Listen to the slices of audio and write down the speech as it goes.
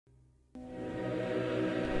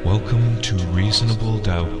Welcome to Reasonable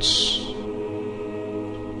Doubts,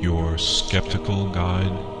 your skeptical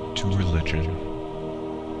guide to religion.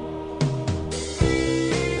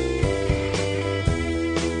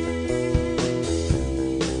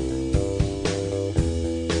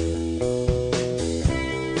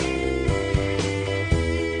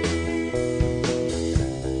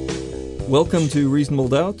 Welcome to Reasonable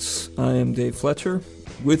Doubts. I am Dave Fletcher.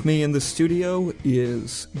 With me in the studio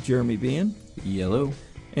is Jeremy Bean. Yellow.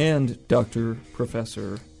 And Dr.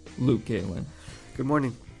 Professor Luke Galen. Good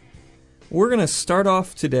morning. We're going to start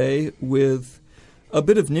off today with a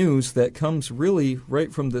bit of news that comes really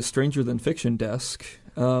right from the Stranger Than Fiction desk.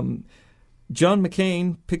 John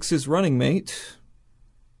McCain picks his running mate,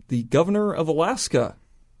 the governor of Alaska,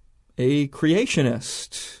 a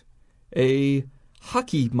creationist, a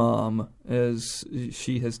hockey mom, as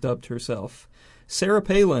she has dubbed herself, Sarah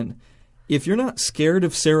Palin. If you're not scared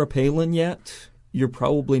of Sarah Palin yet, you're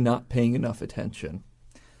probably not paying enough attention.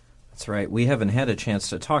 That's right. We haven't had a chance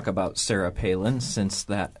to talk about Sarah Palin since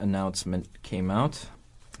that announcement came out.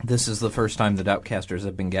 This is the first time the Doubtcasters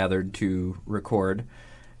have been gathered to record,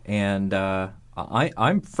 and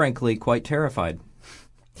I'm frankly quite terrified.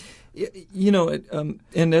 You know,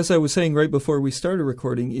 and as I was saying right before we started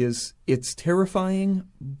recording, it's terrifying,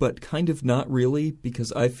 but kind of not really,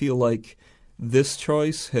 because I feel like this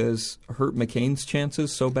choice has hurt McCain's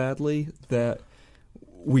chances so badly that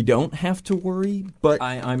we don't have to worry. But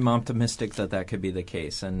I'm optimistic that could be the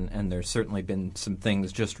case, and there's certainly been some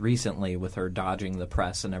things just recently with her dodging the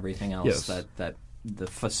press and everything else that the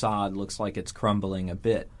facade looks like it's crumbling a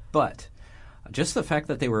bit. But just the fact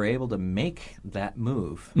that they were able to make that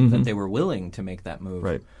move, that they were willing to make that move.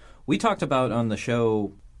 Right. We talked about on the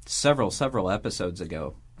show several episodes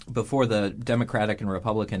ago, before the Democratic and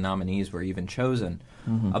Republican nominees were even chosen,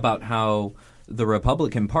 about how the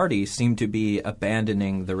Republican Party seemed to be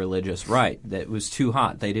abandoning the religious right. That it was too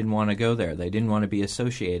hot. They didn't want to go there. They didn't want to be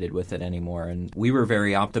associated with it anymore. And we were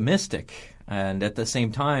very optimistic. And at the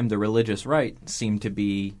same time, the religious right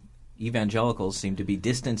evangelicals seem to be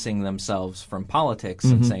distancing themselves from politics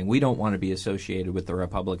and saying, we don't want to be associated with the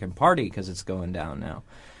Republican Party because it's going down now.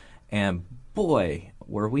 And boy,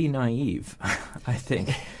 were we naive, I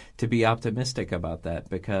think, to be optimistic about that,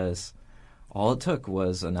 because all it took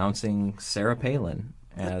was announcing Sarah Palin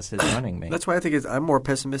as his running mate. That's why I think I'm more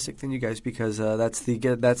pessimistic than you guys, because that's a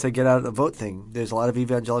get out of the vote thing. There's a lot of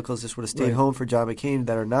evangelicals just would have stayed home for John McCain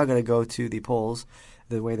that are now going to go to the polls.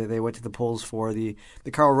 The way that they went to the polls for the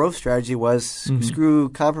Karl Rove strategy was screw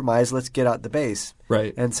compromise, let's get out the base.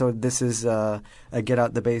 Right. And so this is a get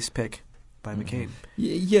out the base pick by McCain.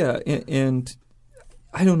 Yeah, and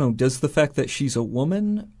I don't know, does the fact that she's a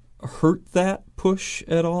woman hurt that push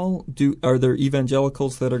at all? Are there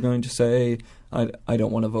evangelicals that are going to say, I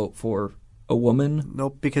don't want to vote for a woman?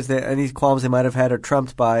 Nope, because any qualms they might have had are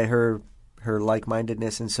trumped by her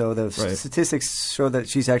like-mindedness, and so the statistics show that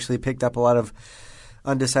she's actually picked up a lot of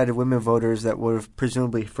undecided women voters that would have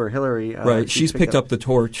presumably for Hillary. Right. She's picked up the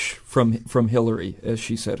torch from Hillary, as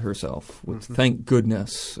she said herself. Thank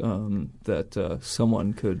goodness that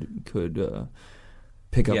someone could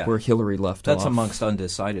pick up where Hillary left off. That's amongst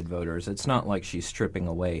undecided voters. It's not like she's stripping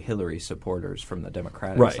away Hillary supporters from the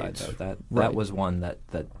Democratic side, though. That was one that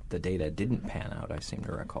the data didn't pan out, I seem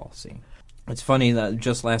to recall seeing. It's funny that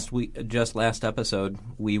just last episode,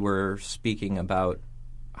 we were speaking about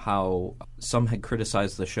how some had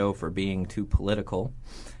criticized the show for being too political.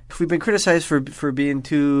 We've been criticized for being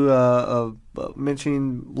too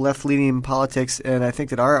mentioning left-leaning politics, and I think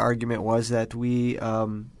that our argument was that we,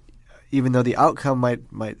 even though the outcome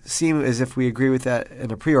might seem as if we agree with that in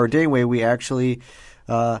a preordained way, we actually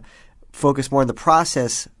focus more on the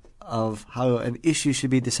process of how an issue should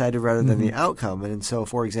be decided rather than the outcome. And so,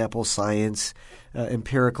 for example, science,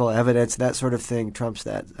 empirical evidence, that sort of thing trumps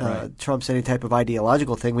that. Trumps any type of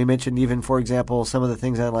ideological thing. We mentioned even, for example, some of the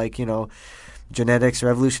things on genetics or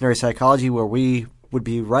evolutionary psychology, where we would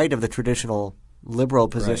be right of the traditional liberal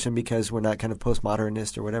position because we're not kind of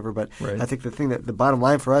postmodernist or whatever. But I think the bottom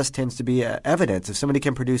line for us tends to be evidence. If somebody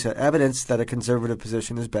can produce evidence that a conservative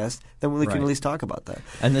position is best, then we can at least talk about that.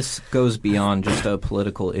 And this goes beyond just a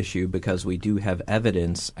political issue, because we do have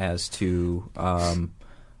evidence as to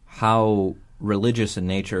how religious in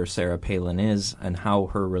nature Sarah Palin is and how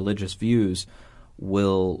her religious views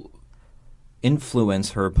will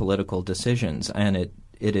influence her political decisions. And it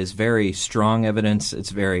is very strong evidence,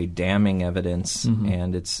 it's very damning evidence,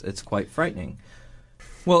 and it's quite frightening.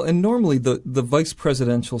 Well, and normally the vice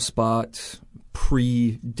presidential spot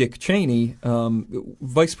pre-Dick Cheney,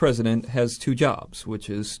 vice president has two jobs,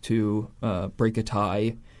 which is to break a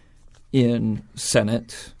tie in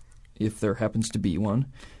Senate if there happens to be one,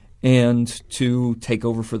 and to take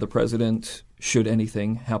over for the president should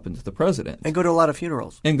anything happen to the president. And go to a lot of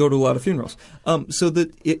funerals. So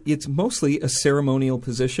that it's mostly a ceremonial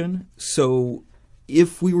position. So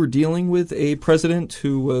if we were dealing with a president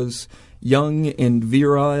who was young and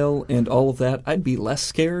virile and all of that, I'd be less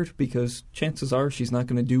scared because chances are she's not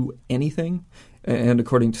going to do anything. And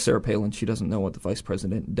according to Sarah Palin, she doesn't know what the vice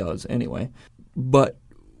president does anyway. But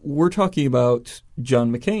we're talking about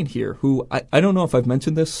John McCain here, who I don't know if I've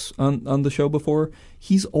mentioned this on the show before.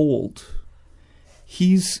 He's old.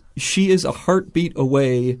 She is a heartbeat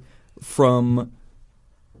away from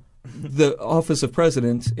the office of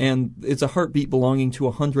president, and it's a heartbeat belonging to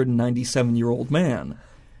a 197-year-old man.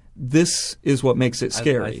 This is what makes it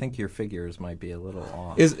scary. I think your figures might be a little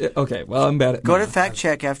off. Okay, well, I'm bad at Go math. to fact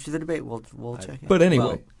check after the debate. We'll check it. But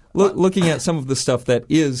anyway, looking at some of the stuff that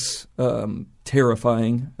is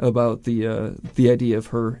terrifying about the idea of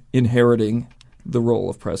her inheriting the role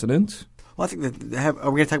of president. Well, I think are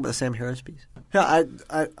we going to talk about the Sam Harris piece? Yeah,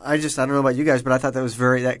 I don't know about you guys, but I thought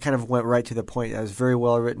that kind of went right to the point. That was very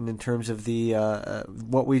well written in terms of the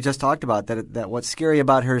what we just talked about. That what's scary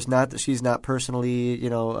about her is not that she's not personally,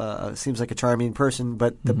 seems like a charming person,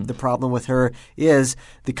 but the problem with her is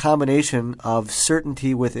the combination of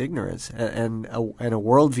certainty with ignorance and a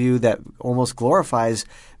worldview that almost glorifies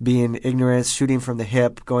being ignorant, shooting from the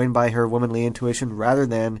hip, going by her womanly intuition rather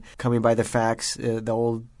than coming by the facts,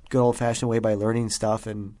 the good old-fashioned way by learning stuff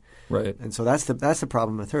and. Right. And so that's the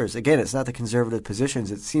problem with hers. Again, it's not the conservative positions.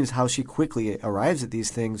 It seems how she quickly arrives at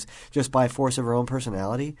these things just by force of her own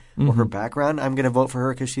personality or her background. I'm going to vote for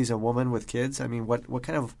her because she's a woman with kids. I mean, what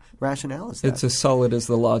kind of rationale is that? It's as solid as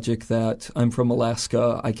the logic that I'm from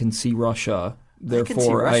Alaska, I can see Russia,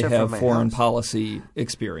 therefore I have foreign policy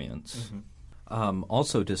experience.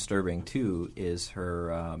 Also disturbing, too, is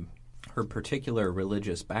her particular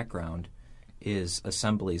religious background is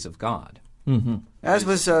Assemblies of God. Mm-hmm. As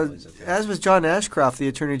was John Ashcroft, the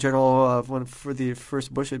Attorney General for the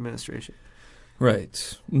first Bush administration.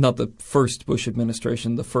 Right. Not the first Bush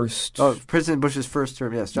administration, the first... Oh, President Bush's first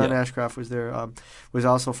term, yes. John Ashcroft was there, was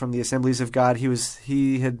also from the Assemblies of God.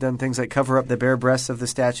 He had done things like cover up the bare breasts of the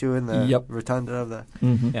statue in the rotunda of the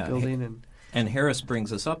building. And Harris brings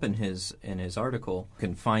this up in his article. You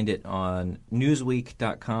can find it on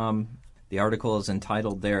Newsweek.com. The article is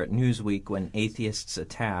entitled there at Newsweek, When Atheists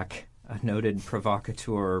Attack. A noted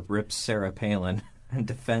provocateur rips Sarah Palin and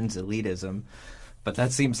defends elitism. But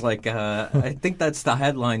that seems like I think that's the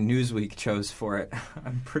headline Newsweek chose for it.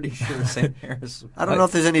 I'm pretty sure Sam Harris. I don't know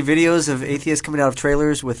if there's any videos of atheists coming out of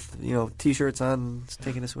trailers with T-shirts on,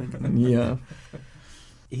 taking a swing. Yeah.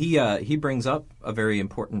 He brings up a very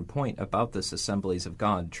important point about this Assemblies of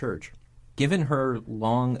God Church. Given her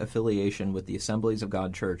long affiliation with the Assemblies of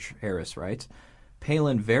God Church, Harris writes,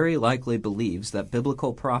 Palin very likely believes that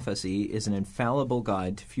biblical prophecy is an infallible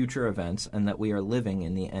guide to future events and that we are living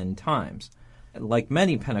in the end times. Like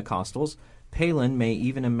many Pentecostals, Palin may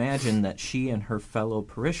even imagine that she and her fellow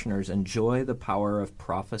parishioners enjoy the power of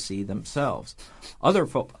prophecy themselves.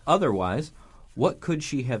 Otherwise, what could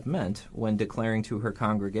she have meant when declaring to her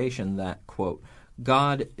congregation that, quote,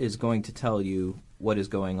 God is going to tell you what is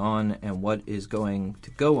going on and what is going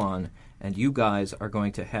to go on, and you guys are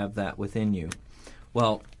going to have that within you?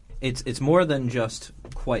 Well, it's more than just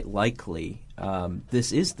quite likely.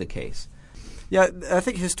 This is the case. Yeah, I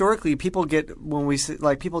think historically people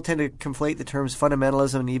people tend to conflate the terms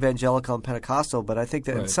fundamentalism and evangelical and Pentecostal, but I think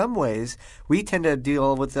that in some ways we tend to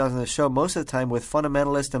deal with on the show most of the time with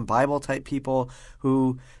fundamentalist and Bible type people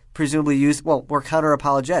who presumably were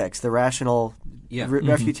counter-apologetics, the rational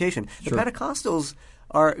refutation. The Pentecostals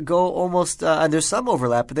go almost, and there's some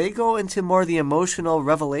overlap, but they go into more the emotional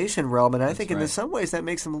revelation realm, and I think in some ways that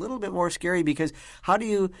makes them a little bit more scary because how do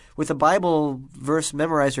you, with a Bible verse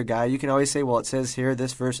memorizer guy, you can always say, well, it says here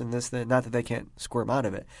this verse and this, not that they can't squirm out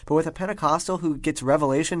of it. But with a Pentecostal who gets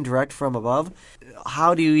revelation direct from above,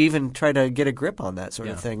 how do you even try to get a grip on that sort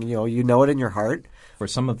of thing? You know it in your heart. For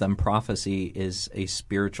some of them, prophecy is a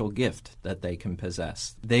spiritual gift that they can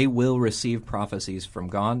possess. They will receive prophecies from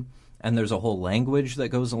God. And there's a whole language that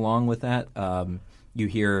goes along with that. You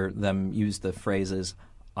hear them use the phrases,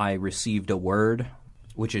 I received a word,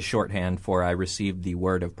 which is shorthand for I received the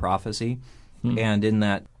word of prophecy. And in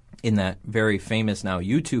that very famous now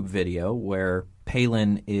YouTube video where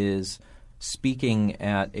Palin is speaking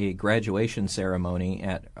at a graduation ceremony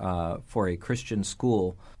for a Christian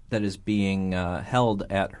school that is being held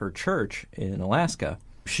at her church in Alaska,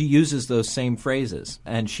 she uses those same phrases,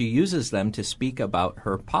 and she uses them to speak about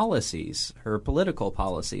her policies, her political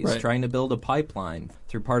policies, Right. trying to build a pipeline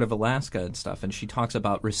through part of Alaska and stuff. And she talks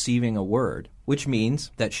about receiving a word, which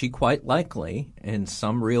means that she quite likely, in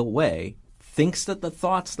some real way, thinks that the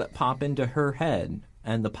thoughts that pop into her head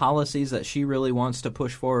and the policies that she really wants to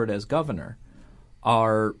push forward as governor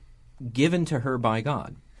are given to her by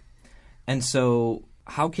God. And so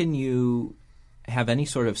how can you have any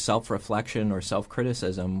sort of self-reflection or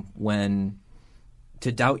self-criticism when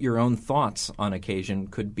to doubt your own thoughts on occasion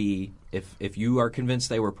could be, if you are convinced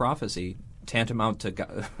they were prophecy, tantamount to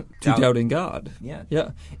doubting God. Yeah. Yeah.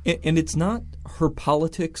 And it's not her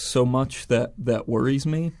politics so much that worries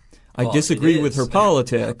me. I Well, disagree it with is. her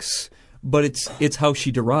politics, but it's how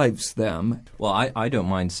she derives them. Well, I don't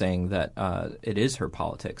mind saying that it is her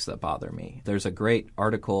politics that bother me. There's a great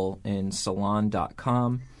article in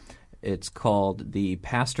Salon.com. It's called "The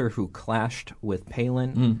Pastor Who Clashed with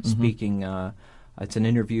Palin." Speaking, it's an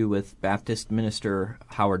interview with Baptist minister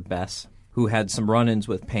Howard Bess, who had some run-ins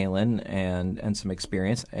with Palin and some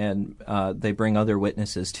experience, and they bring other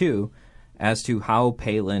witnesses too, as to how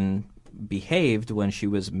Palin behaved when she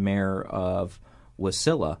was mayor of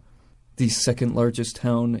Wasilla. The second largest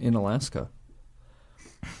town in Alaska.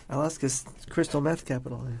 Alaska's crystal meth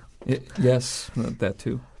capital. Yes, that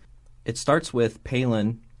too. It starts with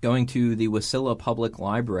Palin going to the Wasilla Public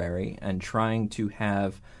Library and trying to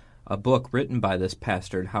have a book written by this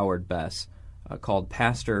pastor, Howard Bess, called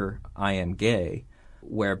Pastor, I Am Gay,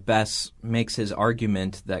 where Bess makes his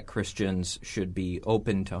argument that Christians should be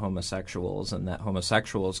open to homosexuals and that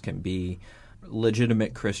homosexuals can be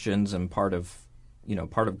legitimate Christians and part of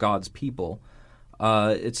God's people.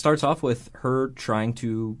 It starts off with her trying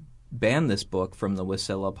to ban this book from the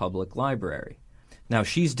Wasilla Public Library. Now,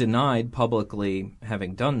 she's denied publicly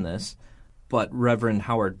having done this, but Reverend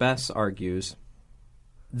Howard Bess argues,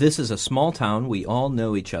 "This is a small town. We all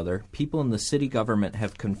know each other. People in the city government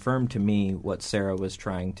have confirmed to me what Sarah was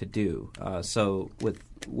trying to do." So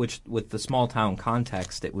with the small town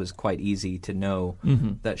context, it was quite easy to know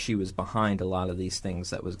that she was behind a lot of these things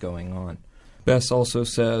that was going on. Bess also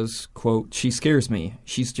says, quote, "She scares me.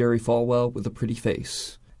 She's Jerry Falwell with a pretty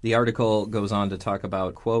face." The article goes on to talk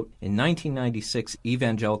about, quote, "In 1996,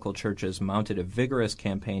 evangelical churches mounted a vigorous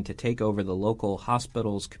campaign to take over the local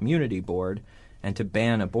hospital's community board and to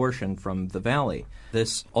ban abortion from the valley.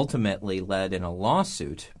 This ultimately led in a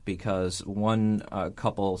lawsuit because one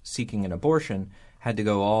couple seeking an abortion had to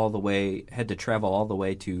travel all the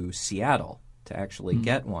way to Seattle to actually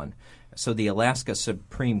get one. So the Alaska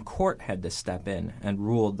Supreme Court had to step in and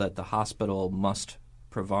ruled that the hospital must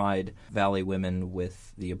provide Valley women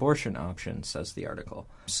with the abortion option, says the article.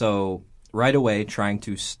 So right away trying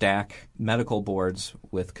to stack medical boards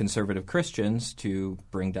with conservative Christians to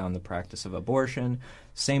bring down the practice of abortion.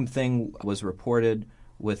 Same thing was reported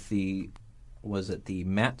with the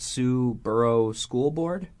Mat-Su Borough School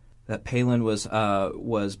Board, that Palin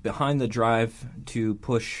was behind the drive to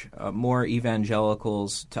push more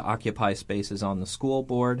evangelicals to occupy spaces on the school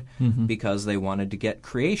board because they wanted to get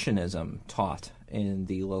creationism taught in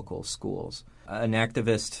the local schools. An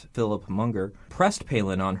activist, Philip Munger, pressed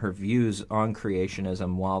Palin on her views on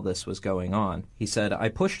creationism while this was going on. He said, "I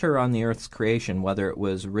pushed her on the Earth's creation, whether it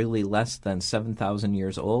was really less than 7,000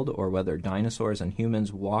 years old or whether dinosaurs and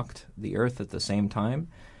humans walked the Earth at the same time.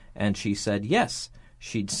 And she said yes.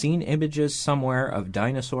 She'd seen images somewhere of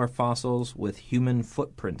dinosaur fossils with human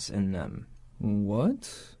footprints in them."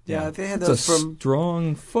 What? Yeah, they had It's those a from.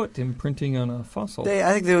 strong foot imprinting on a fossil.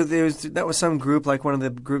 I think that was some group, like one of the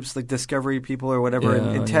groups, like Discovery People or whatever,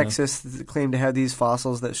 in Texas, that claimed to have these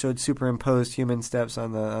fossils that showed superimposed human steps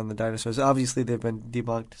on the dinosaurs. Obviously, they've been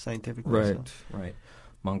debunked scientifically. Right. So. Right.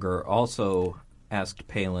 Munger also asked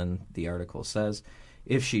Palin, the article says,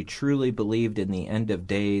 if she truly believed in the end of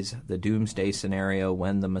days, the doomsday scenario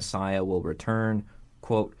when the Messiah will return,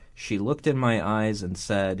 quote, "She looked in my eyes and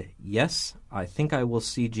said, 'Yes, I think I will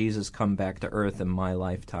see Jesus come back to earth in my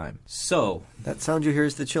lifetime.'" So, That sound you hear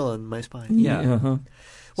is the chill in my spine. yeah. Uh-huh.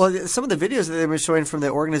 Well, some of the videos that they were showing from the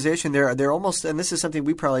organization, they're almost, and this is something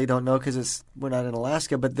we probably don't know because we're not in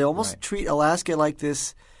Alaska, but they almost treat Alaska like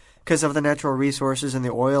this because of the natural resources and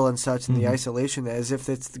the oil and such and the isolation, as if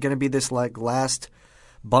it's going to be this like last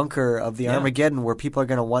bunker of the Armageddon where people are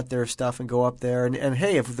going to want their stuff and go up there. And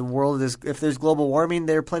hey, if there's global warming,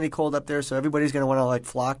 they're plenty cold up there, so everybody's going to want to like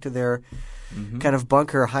flock to their kind of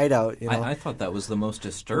bunker hideout. I thought that was the most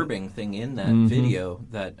disturbing thing in that video.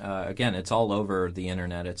 That again, it's all over the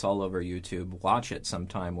internet. It's all over YouTube. Watch it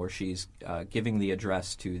sometime, where she's giving the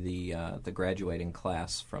address to the graduating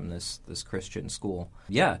class from this Christian school.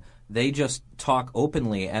 Yeah, they just talk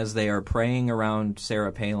openly as they are praying around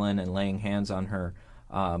Sarah Palin and laying hands on her.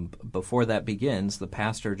 Before that begins, the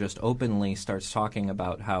pastor just openly starts talking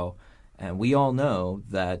about how, and we all know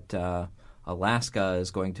that Alaska is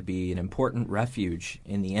going to be an important refuge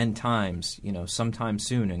in the end times, sometime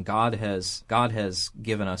soon, and God has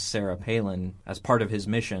given us Sarah Palin as part of His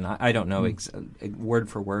mission. I don't know word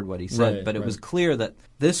for word what he said, but it was clear that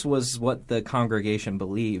this was what the congregation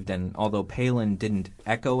believed, and although Palin didn't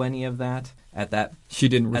echo any of that she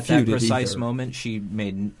didn't refute at that precise moment, she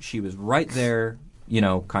was right there,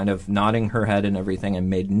 kind of nodding her head and everything, and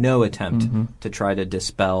made no attempt to try to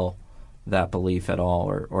dispel that belief at all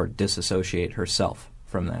or disassociate herself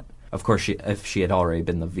from that. Of course, if she had already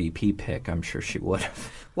been the VP pick, I'm sure she would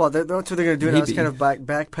have. Well, that's what they're going to do now, is kind of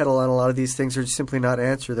backpedal on a lot of these things, or simply not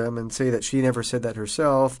answer them and say that she never said that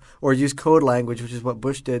herself, or use code language, which is what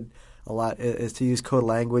Bush did a lot, is to use code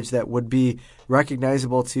language that would be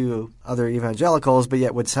recognizable to other evangelicals, but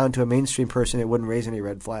yet would sound to a mainstream person, it wouldn't raise any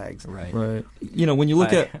red flags. Right. When you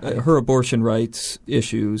look at her abortion rights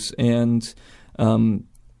issues and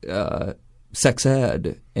sex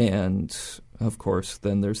ed, and of course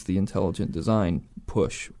then there's the intelligent design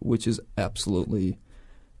push, which is absolutely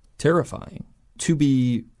terrifying. To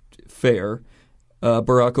be fair,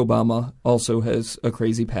 Barack Obama also has a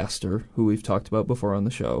crazy pastor who we've talked about before on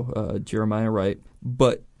the show, Jeremiah Wright.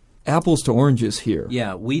 But apples to oranges here.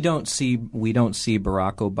 Yeah, we don't see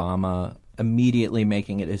Barack Obama immediately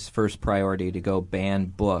making it his first priority to go ban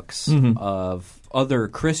books of other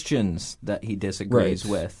Christians that he disagrees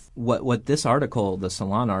with. What this article, the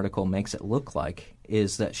Salon article, makes it look like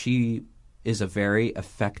is that she is a very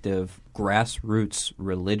effective grassroots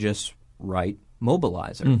religious right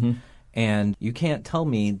mobilizer. And you can't tell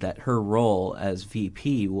me that her role as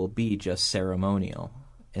VP will be just ceremonial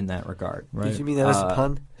in that regard. Right. Did you mean that as a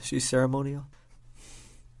pun? She's ceremonial?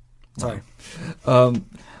 Sorry.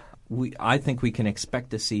 I think we can expect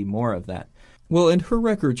to see more of that. Well, and her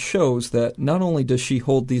record shows that not only does she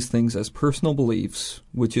hold these things as personal beliefs,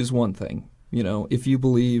 which is one thing. If you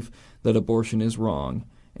believe that abortion is wrong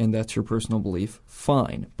and that's your personal belief,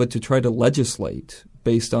 fine. But to try to legislate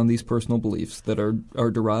based on these personal beliefs that are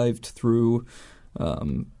derived through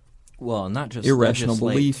not just irrational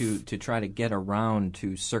legislate belief to try to get around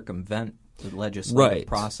to circumvent the legislative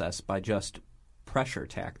process by just pressure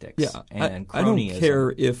tactics and cronyism. I don't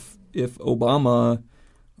care if Obama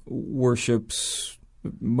worships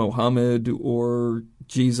Mohammed or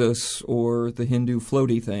Jesus or the Hindu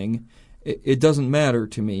floaty thing. It doesn't matter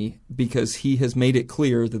to me, because he has made it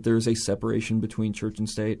clear that there is a separation between church and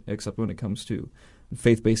state, except when it comes to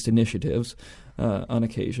faith-based initiatives on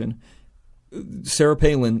occasion. Sarah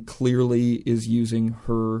Palin clearly is using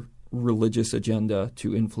her religious agenda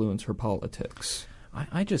to influence her politics.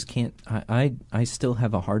 I just can't – I still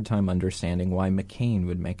have a hard time understanding why McCain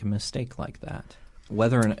would make a mistake like that.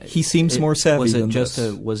 Whether or not he seems more savvy than this.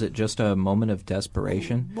 Was it just a moment of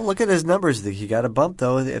desperation? Well, look at his numbers. He got a bump,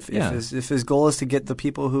 though. If his goal is to get the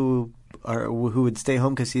people who would stay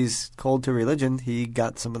home because he's cold to religion, he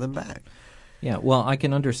got some of them back. Yeah, well, I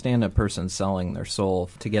can understand a person selling their soul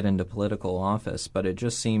to get into political office, but it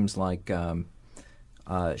just seems like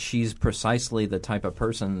she's precisely the type of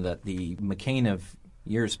person that the McCain of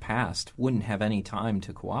years past wouldn't have any time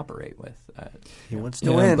to cooperate with. He wants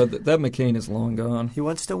to win. But that McCain is long gone. He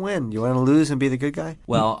wants to win. You want to lose and be the good guy?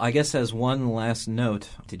 Well, I guess as one last note,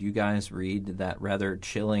 did you guys read that rather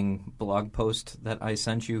chilling blog post that I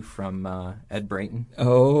sent you from Ed Brayton?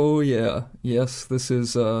 Oh, yeah. Yes, this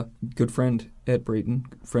is good friend Ed Brayton,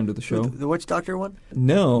 friend of the show. The witch doctor one?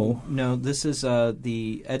 No, this is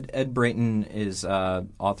the Ed Brayton is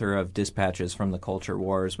author of Dispatches from the Culture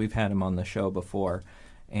Wars. We've had him on the show before,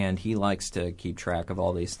 and he likes to keep track of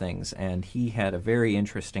all these things. And he had a very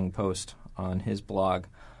interesting post on his blog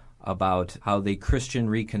about how the Christian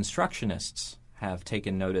Reconstructionists have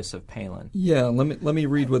taken notice of Palin. Yeah, let me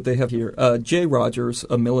read what they have here. Jay Rogers,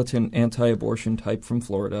 a militant anti-abortion type from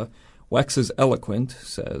Florida, waxes eloquent,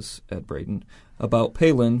 says Ed Brayton, about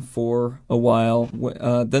Palin for a while,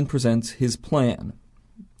 then presents his plan.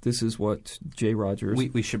 This is what Jay Rogers...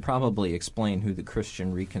 We should probably explain who the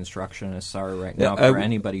Christian Reconstructionists are right now for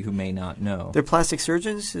anybody who may not know. They're plastic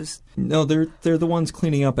surgeons? No, they're the ones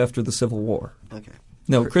cleaning up after the Civil War. Okay.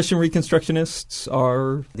 No, Christian Reconstructionists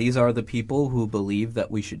are... These are the people who believe that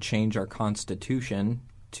we should change our Constitution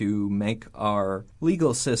to make our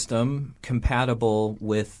legal system compatible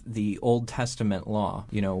with the Old Testament law,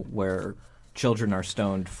 where children are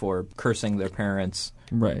stoned for cursing their parents,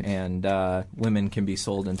 right, and women can be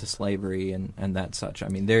sold into slavery and that such. I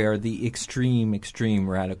mean, they are the extreme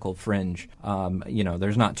radical fringe.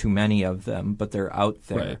 There's not too many of them, but they're out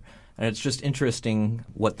there. Right. And it's just interesting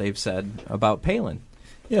what they've said about Palin.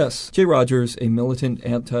 Yes. Jay Rogers, a militant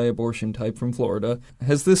anti-abortion type from Florida,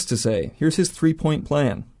 has this to say. Here's his 3-point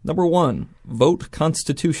plan. Number 1, vote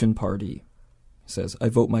Constitution Party. He says, I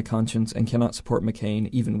vote my conscience and cannot support McCain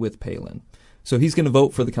even with Palin. So he's going to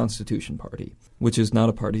vote for the Constitution Party, which is not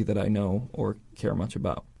a party that I know or care much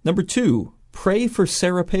about. Number 2, pray for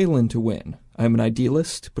Sarah Palin to win. I'm an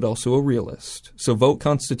idealist, but also a realist. So vote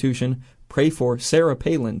Constitution, pray for Sarah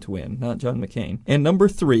Palin to win, not John McCain. And number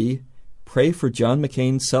 3, pray for John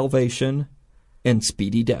McCain's salvation and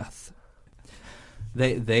speedy death.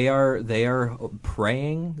 They are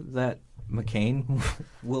praying that McCain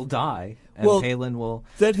will die and Palin will...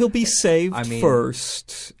 That he'll be saved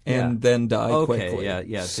first and then die quickly.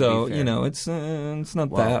 Yeah. So, it's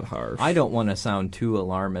not that harsh. I don't want to sound too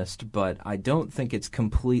alarmist, but I don't think it's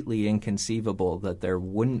completely inconceivable that there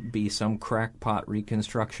wouldn't be some crackpot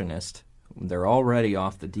Reconstructionist, they're already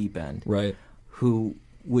off the deep end, right, who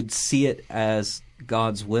would see it as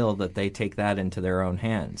God's will that they take that into their own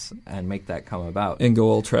hands and make that come about. And go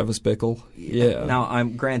all Travis Bickle. Yeah. Now, I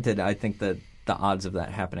think that the odds of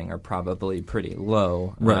that happening are probably pretty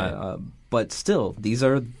low. Right. But still, these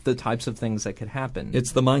are the types of things that could happen.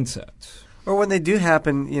 It's the mindset. Or when they do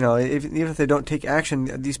happen, even if they don't take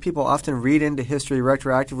action, these people often read into history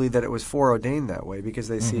retroactively that it was foreordained that way because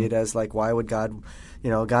they see it as like, why would God,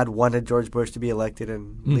 God wanted George Bush to be elected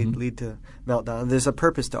and lead to meltdown. There's a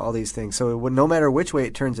purpose to all these things. So no matter which way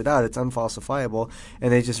it turns it out, it's unfalsifiable,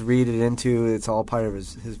 and they just read it into it's all part of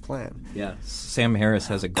his plan. Yeah. Sam Harris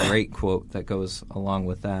has a great quote that goes along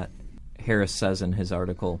with that. Harris says in his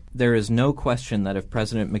article, there is no question that if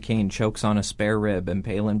President McCain chokes on a spare rib and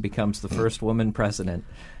Palin becomes the first woman president,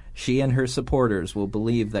 she and her supporters will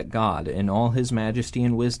believe that God, in all his majesty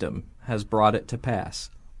and wisdom, has brought it to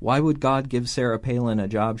pass. Why would God give Sarah Palin a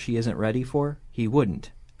job she isn't ready for? He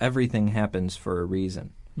wouldn't. Everything happens for a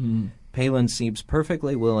reason. Palin seems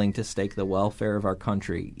perfectly willing to stake the welfare of our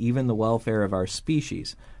country, even the welfare of our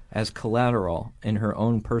species, as collateral in her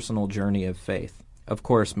own personal journey of faith. Of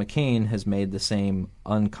course, McCain has made the same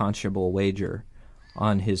unconscionable wager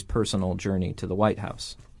on his personal journey to the White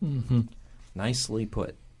House. Nicely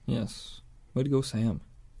put. Yes. Way to go, Sam.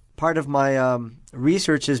 Part of my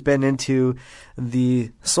research has been into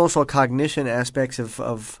the social cognition aspects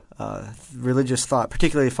of religious thought,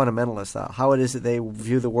 particularly fundamentalist thought, how it is that they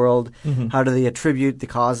view the world, how do they attribute the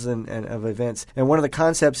causes and of events. And one of the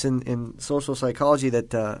concepts in social psychology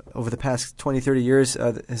that over the past 20, 30 years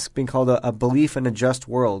has been called a belief in a just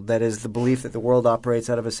world. That is the belief that the world operates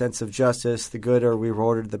out of a sense of justice, the good are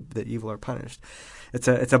rewarded, the evil are punished. It's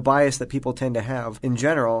a bias that people tend to have in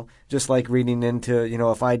general, just like reading into,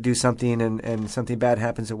 if I do something and something bad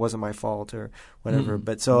happens, it wasn't my fault or whatever.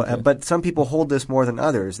 But but some people hold this more than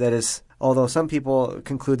others. That is, although some people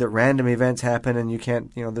conclude that random events happen and you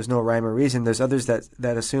can't, there's no rhyme or reason, there's others that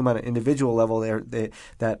assume on an individual level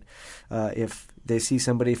that if they see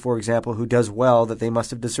somebody, for example, who does well, that they must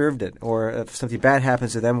have deserved it. Or if something bad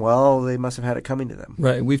happens to them, well, they must have had it coming to them.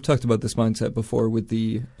 Right. We've talked about this mindset before with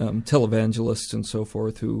the televangelists and so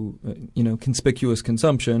forth who, conspicuous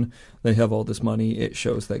consumption, they have all this money. It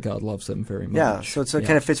shows that God loves them very much. Yeah, so it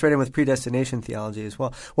kind of fits right in with predestination theology as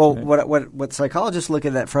well. Well, right. What psychologists look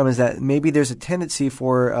at that from is that maybe there's a tendency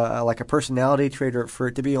for like a personality trait or for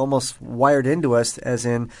it to be almost wired into us as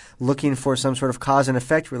in looking for some sort of cause and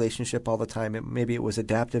effect relationship all the time. Maybe it was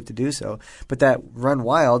adaptive to do so. But that run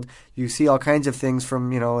wild, you see all kinds of things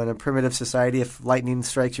from, in a primitive society, if lightning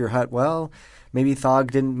strikes your hut, well, maybe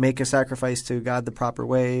Thog didn't make a sacrifice to God the proper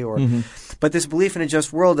way. But this belief in a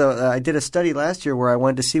just world, I did a study last year where I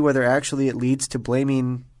wanted to see whether actually it leads to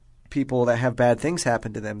blaming people that have bad things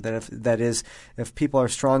happen to them. If people are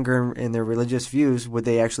stronger in their religious views, would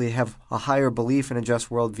they actually have a higher belief in a just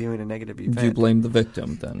world viewing a negative event? Do you blame the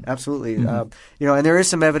victim then? Absolutely. And there is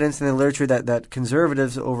some evidence in the literature that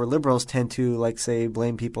conservatives over liberals tend to,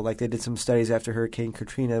 blame people. Like they did some studies after Hurricane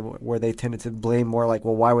Katrina where they tended to blame more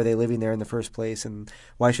why were they living there in the first place and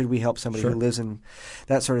why should we help somebody who lives in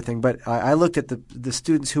that sort of thing. But I looked at the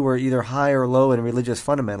students who were either high or low in religious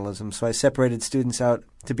fundamentalism. So I separated students out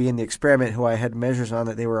to be in the experiment who I had measures on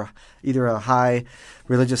that they were either a high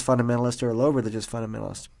religious fundamentalist or a low religious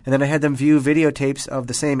fundamentalist. And then I had them view videotapes of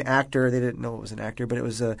the same actor. They didn't know it was an actor, but it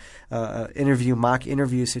was a mock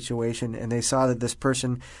interview situation, and they saw that this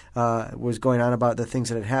person was going on about the things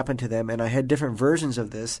that had happened to them. And I had different versions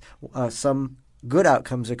of this. Some good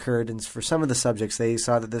outcomes occurred, and for some of the subjects, they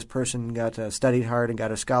saw that this person got studied hard and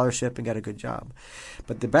got a scholarship and got a good job.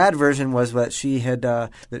 But the bad version was that she had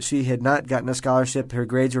not gotten a scholarship. Her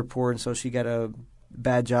grades were poor, and so she got a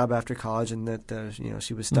bad job after college, and that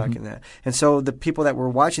she was stuck in that. And so the people that were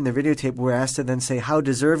watching the videotape were asked to then say how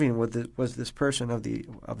deserving was this person of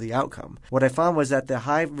the outcome. What I found was that the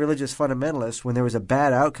high religious fundamentalists, when there was a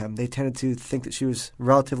bad outcome, they tended to think that she was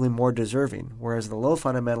relatively more deserving, whereas the low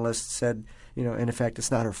fundamentalists said, in effect,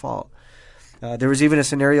 it's not her fault. There was even a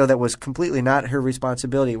scenario that was completely not her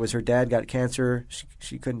responsibility. It was her dad got cancer.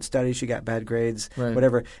 She couldn't study. She got bad grades,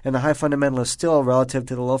 whatever. And the high fundamentalists still, relative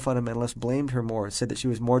to the low fundamentalists, blamed her more, said that she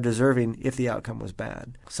was more deserving if the outcome was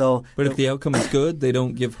bad. But if the outcome is good, they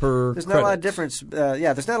don't give her There's credit. not a lot of difference.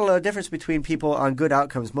 There's not a lot of difference between people on good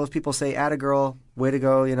outcomes. Most people say, "Atta girl, way to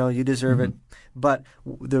go, you deserve it." But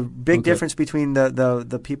the big difference between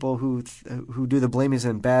the people who do the blaming is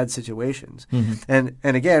in bad situations. And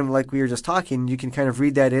again, like we were just talking, you can kind of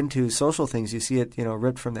read that into social things. You see it,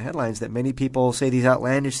 ripped from the headlines that many people say these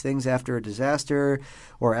outlandish things after a disaster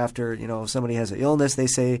or after, somebody has an illness. They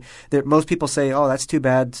say that most people say, "Oh, that's too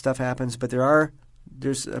bad, stuff happens." But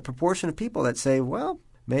there's a proportion of people that say, "Well,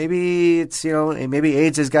 maybe it's, maybe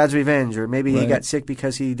AIDS is God's revenge, or maybe he got sick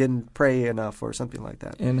because he didn't pray enough," or something like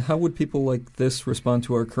that. And how would people like this respond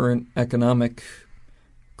to our current economic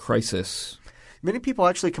crisis? Many people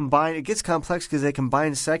actually combine – it gets complex because they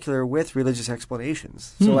combine secular with religious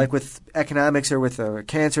explanations. So like with economics or with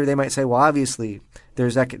cancer, they might say, well, obviously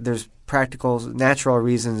there's practical, natural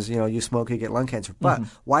reasons, you smoke, you get lung cancer. But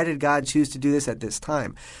why did God choose to do this at this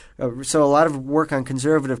time? So a lot of work on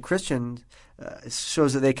conservative Christians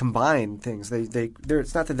shows that they combine things.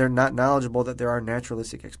 It's not that they're not knowledgeable that there are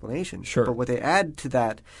naturalistic explanations. Sure. But what they add to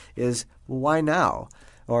that is, well, why now?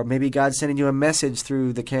 Or maybe God's sending you a message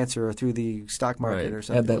through the cancer or through the stock market or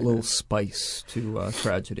something. Add that like little spice to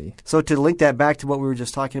tragedy. So to link that back to what we were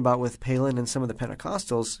just talking about with Palin and some of the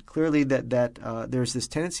Pentecostals, clearly that there's this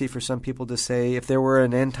tendency for some people to say if there were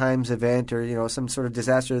an end times event or some sort of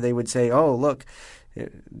disaster, they would say, "Oh, look,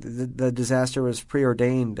 the disaster was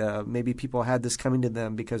preordained. Maybe people had this coming to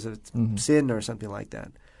them because of sin or something like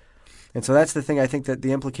that." And so that's the thing. I think that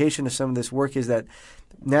the implication of some of this work is that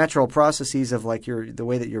natural processes of like the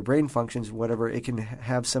way that your brain functions, whatever, it can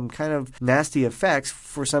have some kind of nasty effects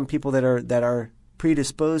for some people that are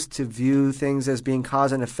predisposed to view things as being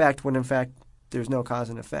cause and effect when in fact there's no cause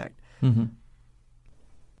and effect.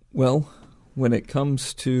 Well, when it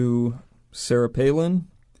comes to Sarah Palin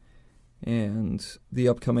and the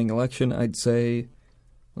upcoming election, I'd say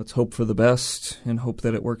let's hope for the best and hope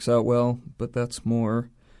that it works out well, but that's more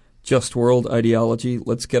just world ideology.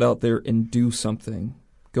 Let's get out there and do something.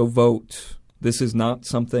 Go vote. This is not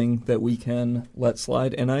something that we can let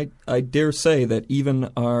slide. And I dare say that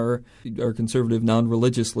even our conservative,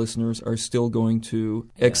 non-religious listeners are still going to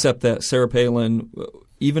accept that Sarah Palin,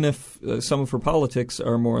 even if some of her politics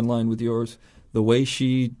are more in line with yours, the way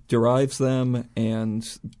she derives them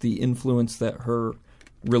and the influence that her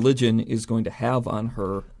religion is going to have on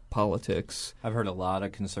her politics. I've heard a lot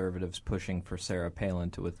of conservatives pushing for Sarah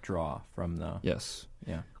Palin to withdraw from the... Yes.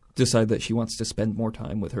 Yeah. Decide that she wants to spend more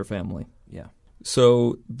time with her family. Yeah.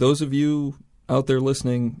 So those of you out there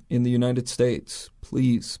listening in the United States,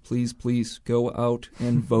 please, please, please go out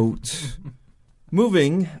and vote.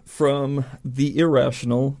 Moving from the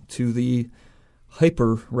irrational to the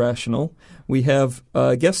hyper-rational, we have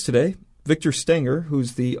a guest today, Victor Stenger,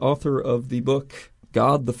 who's the author of the book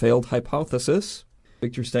God, the Failed Hypothesis.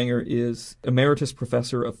 Victor Stenger is Emeritus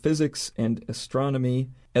Professor of Physics and Astronomy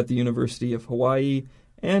at the University of Hawaii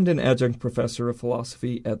and an Adjunct Professor of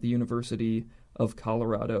Philosophy at the University of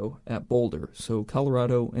Colorado at Boulder. So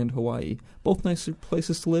Colorado and Hawaii, both nicer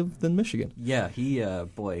places to live than Michigan. Yeah, he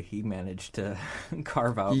managed to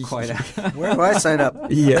carve out quite a... Where do I sign up?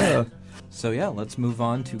 Yeah. So yeah, let's move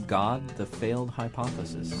on to God, the Failed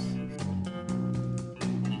Hypothesis.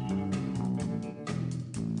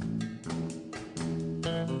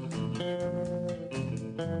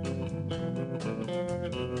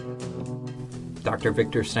 Dr.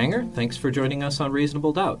 Victor Stenger, thanks for joining us on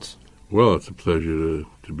Reasonable Doubts. Well, it's a pleasure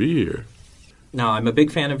to be here. Now, I'm a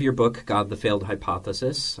big fan of your book, God, the Failed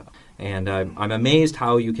Hypothesis, And I'm amazed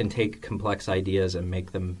how you can take complex ideas and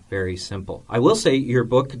make them very simple. I will say your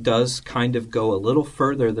book does kind of go a little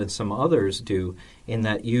further than some others do in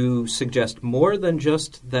that you suggest more than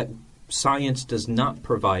just that science does not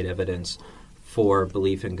provide evidence for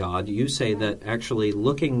belief in God. You say that actually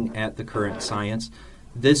looking at the current science,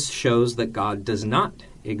 this shows that God does not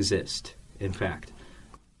exist, in fact.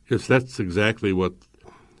 Yes, that's exactly what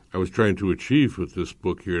I was trying to achieve with this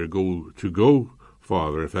book here, to go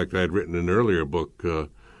farther. In fact, I had written an earlier book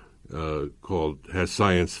called Has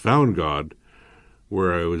Science Found God?,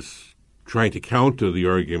 where I was trying to counter the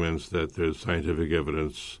arguments that there's scientific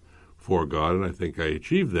evidence for God, and I think I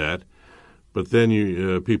achieved that. But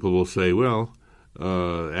then people will say, well,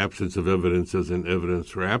 absence of evidence isn't evidence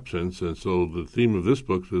for absence, and so the theme of this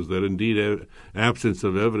book is that indeed absence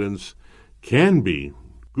of evidence can be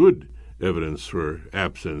good evidence for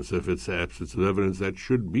absence if it's absence of evidence that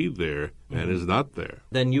should be there and is not there.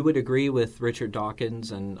 Then you would agree with Richard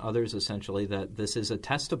Dawkins and others essentially that this is a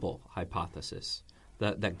testable hypothesis,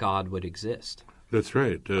 that God would exist. That's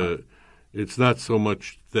right. It's not so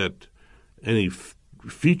much that any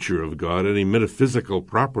feature of God, any metaphysical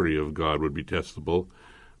property of God would be testable,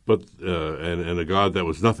 but and a God that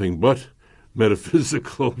was nothing but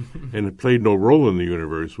metaphysical and played no role in the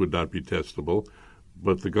universe would not be testable.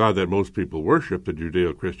 But the God that most people worship, the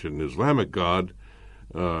Judeo-Christian and Islamic God,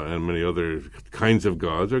 and many other kinds of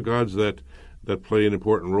gods, are gods that play an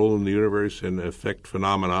important role in the universe and affect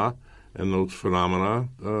phenomena, and those phenomena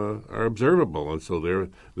are observable. And so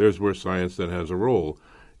there's where science then has a role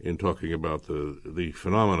in talking about the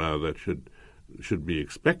phenomena that should be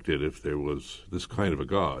expected if there was this kind of a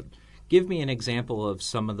God. Give me an example of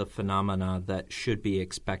some of the phenomena that should be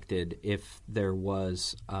expected if there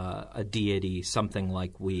was a deity, something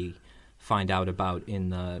like we find out about in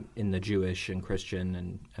the Jewish and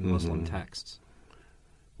Christian and Muslim texts.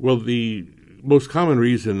 Well, the most common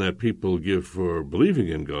reason that people give for believing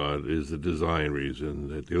in God is the design reason,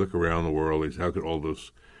 that they look around the world and say, how could all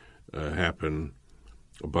this happen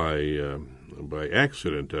by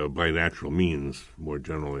accident, by natural means, more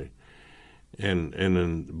generally.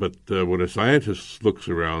 But when a scientist looks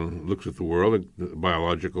at the world, the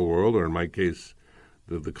biological world, or in my case,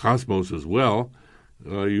 the cosmos as well,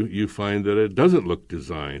 you find that it doesn't look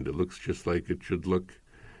designed. It looks just like it should look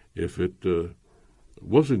if it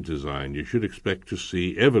wasn't designed. You should expect to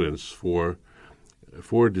see evidence for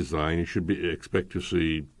design. You should expect to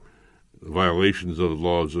see violations of the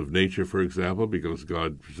laws of nature, for example, because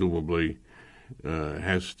God presumably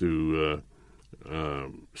has to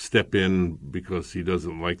step in because he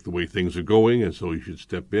doesn't like the way things are going, and so he should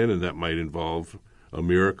step in, and that might involve a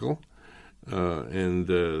miracle. And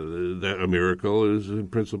that a miracle is in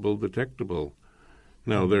principle detectable.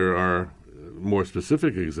 Now, there are more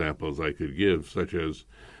specific examples I could give, such as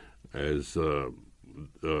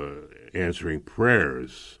answering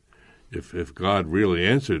prayers. If God really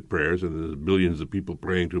answered prayers, and there's billions of people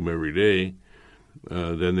praying to him every day,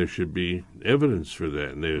 then there should be evidence for that.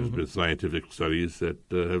 And there's been scientific studies that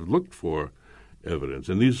have looked for evidence.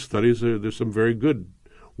 And these studies, there's some very good,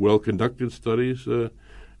 well-conducted studies for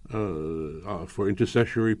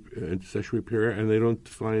intercessory prayer, and they don't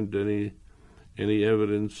find any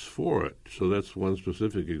evidence for it. So that's one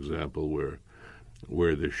specific example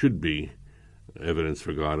where there should be evidence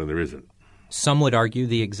for God, and there isn't. Some would argue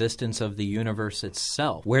the existence of the universe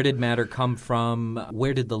itself. Where did matter come from?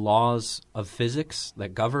 Where did the laws of physics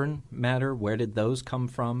that govern matter, where did those come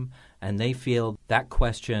from? And they feel that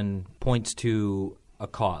question points to a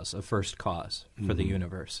first cause for the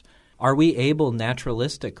universe. Are we able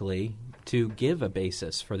naturalistically to give a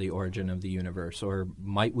basis for the origin of the universe, or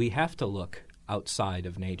might we have to look outside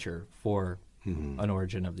of nature for an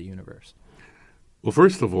origin of the universe? Well,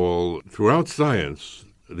 first of all, throughout science,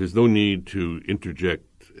 there's no need to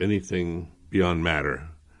interject anything beyond matter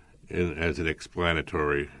as an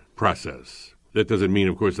explanatory process. That doesn't mean,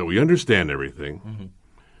 of course, that we understand everything,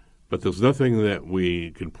 but there's nothing that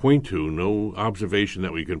we can point to, no observation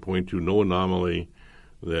that we can point to, no anomaly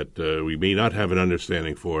that we may not have an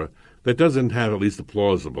understanding for, that doesn't have at least a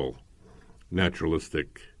plausible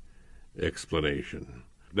naturalistic explanation.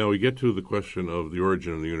 Now we get to the question of the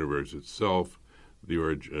origin of the universe itself. The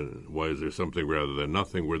origin, why is there something rather than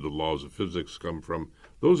nothing, where the laws of physics come from?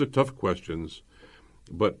 Those are tough questions,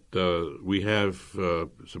 but we have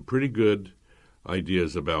some pretty good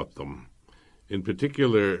ideas about them. In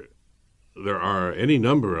particular, there are any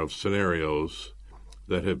number of scenarios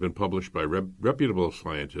that have been published by reputable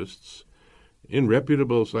scientists in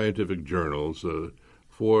reputable scientific journals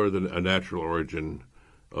for a natural origin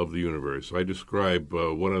of the universe. I describe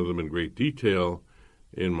one of them in great detail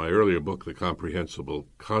in my earlier book, The Comprehensible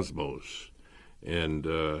Cosmos. And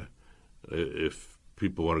if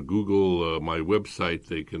people want to Google my website,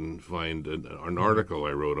 they can find an article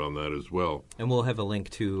I wrote on that as well. And we'll have a link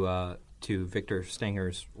to Victor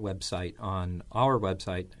Stanger's website on our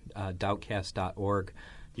website, doubtcast.org.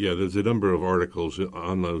 Yeah, there's a number of articles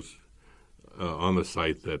on those on the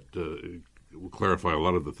site that will clarify a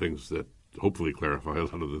lot of the things that, hopefully clarify a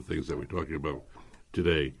lot of the things that we're talking about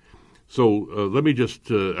today. So let me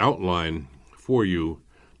just outline for you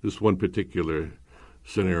this one particular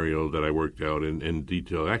scenario that I worked out in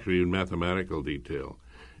detail, actually in mathematical detail.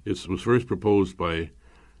 It was first proposed by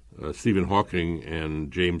Stephen Hawking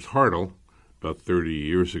and James Hartle about 30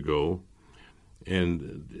 years ago.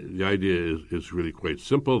 And the idea is really quite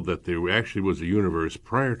simple, that there actually was a universe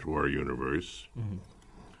prior to our universe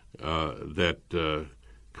that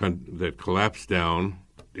collapsed down.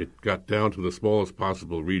 It got down to the smallest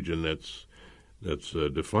possible region that's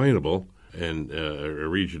definable, and a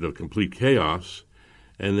region of complete chaos,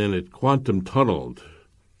 and then it quantum tunneled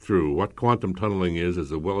through. What quantum tunneling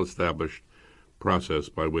is a well-established process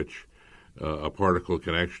by which a particle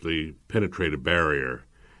can actually penetrate a barrier.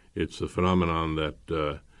 It's a phenomenon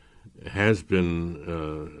that has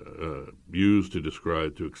been used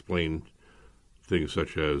to explain things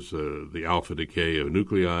such as the alpha decay of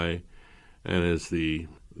nuclei, and is the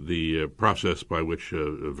process by which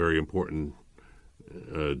a very important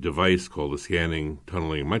device called the scanning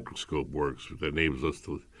tunneling microscope works, that enables us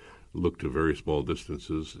to look to very small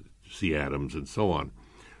distances, see atoms, and so on.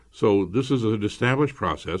 So this is an established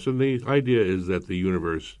process, and the idea is that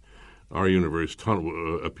our universe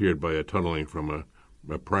appeared by a tunneling from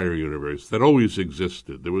a prior universe that always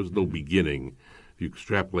existed. There was no beginning. If you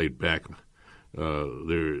extrapolate back,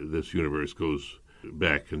 this universe goes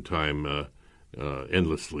back in time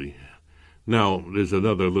endlessly. Now, there's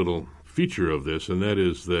another little feature of this, and that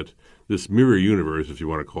is that this mirror universe, if you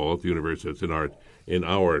want to call it, the universe that's in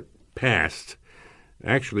our past,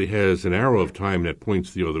 actually has an arrow of time that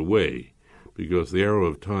points the other way, because the arrow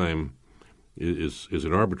of time is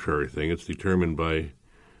an arbitrary thing. It's determined by,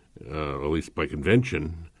 at least by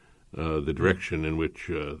convention, the direction in which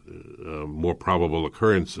more probable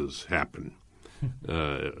occurrences happen.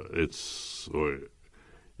 Or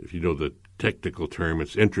if you know the technical term,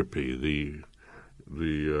 it's entropy.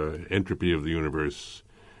 The entropy of the universe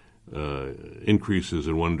increases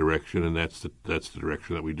in one direction, and that's the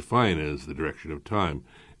direction that we define as the direction of time.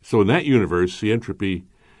 So in that universe, the entropy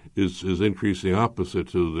is increasing opposite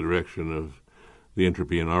to the direction of the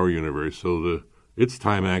entropy in our universe. So its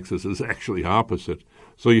time axis is actually opposite.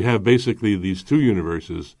 So you have basically these two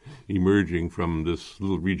universes emerging from this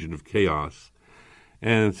little region of chaos.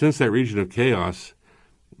 And since that region of chaos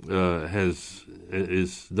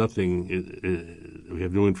is nothing, we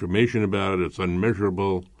have no information about it, it's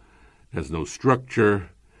unmeasurable, has no structure,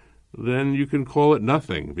 then you can call it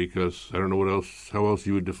nothing, because I don't know how else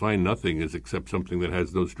you would define nothing as except something that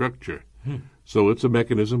has no structure. So it's a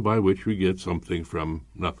mechanism by which we get something from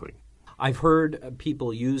nothing. I've heard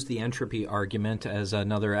people use the entropy argument as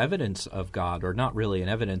another evidence of God, or not really an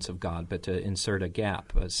evidence of God, but to insert a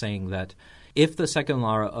gap, saying that if the second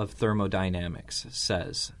law of thermodynamics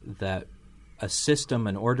says that a system,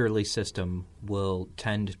 an orderly system, will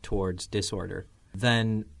tend towards disorder,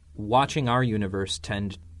 then watching our universe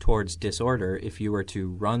tend towards disorder, if you were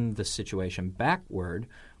to run the situation backward,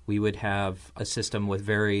 we would have a system with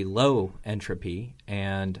very low entropy.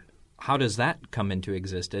 And how does that come into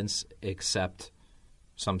existence except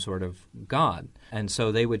some sort of God? And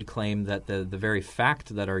so they would claim that the very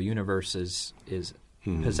fact that our universe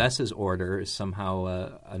possesses order is somehow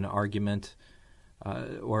an argument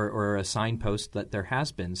or a signpost that there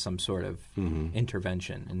has been some sort of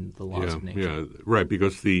intervention in the laws of nature. Yeah, right,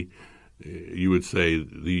 because you would say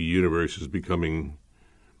the universe is becoming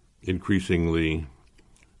increasingly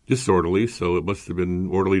disorderly, so it must have been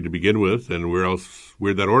orderly to begin with, and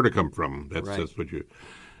where'd that order come from? That's what you...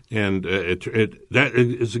 And that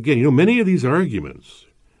is, again, many of these arguments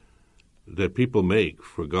that people make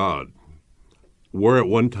for God were at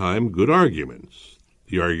one time good arguments.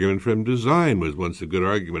 The argument from design was once a good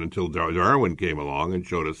argument until Darwin came along and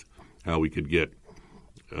showed us how we could get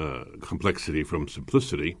complexity from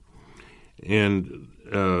simplicity. And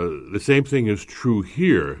the same thing is true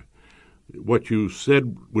here. What you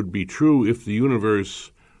said would be true if the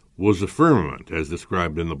universe was a firmament, as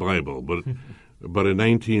described in the Bible. But in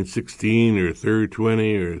 1916 or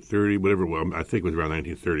 20 or 30, whatever, well, I think it was around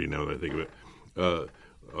 1930 now that I think of it,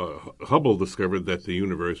 Hubble discovered that the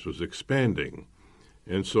universe was expanding.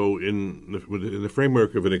 And so in the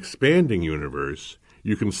framework of an expanding universe,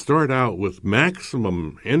 you can start out with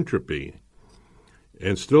maximum entropy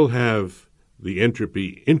and still have the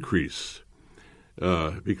entropy increase,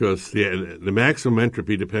 because the maximum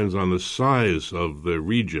entropy depends on the size of the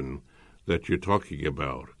region that you're talking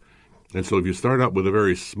about. And so if you start out with a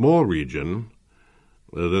very small region,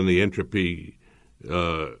 then the entropy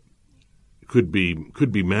could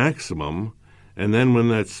be maximum, and then when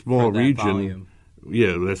that small region,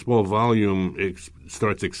 that small volume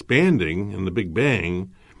starts expanding in the Big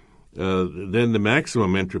Bang, then the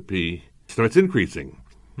maximum entropy starts increasing,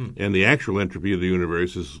 and the actual entropy of the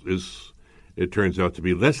universe is it turns out to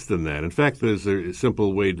be less than that. In fact, there's a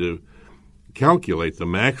simple way to calculate the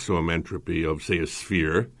maximum entropy of, say, a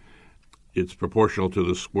sphere. It's proportional to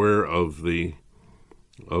the square of the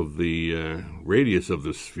radius of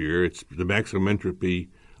the sphere. It's the maximum entropy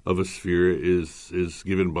of a sphere is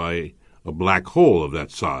given by a black hole of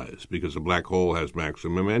that size, because a black hole has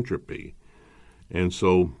maximum entropy. And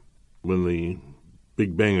so when the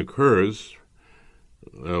Big Bang occurs,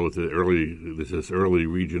 with this early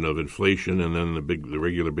region of inflation, and then the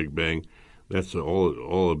regular Big Bang, that's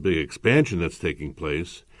all a big expansion that's taking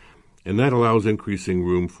place, and that allows increasing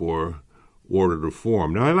room for order to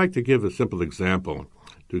form. Now, I like to give a simple example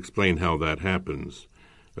to explain how that happens.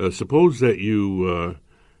 Suppose that you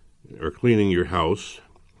are cleaning your house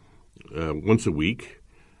once a week,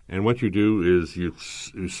 and what you do is you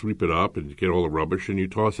sweep it up and you get all the rubbish and you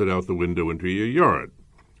toss it out the window into your yard.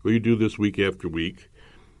 Well, you do this week after week.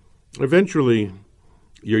 Eventually,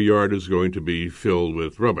 your yard is going to be filled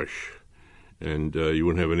with rubbish, and you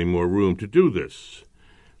won't have any more room to do this.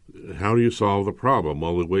 How do you solve the problem?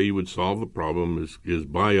 Well, the way you would solve the problem is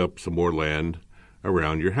buy up some more land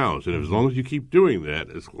around your house. And as long as you keep doing that,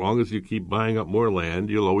 as long as you keep buying up more land,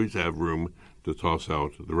 you'll always have room to toss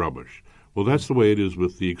out the rubbish. Well, that's the way it is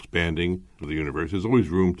with the expanding of the universe. There's always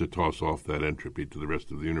room to toss off that entropy to the rest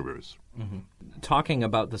of the universe. Mm-hmm. Talking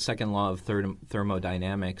about the second law of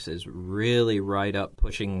thermodynamics is really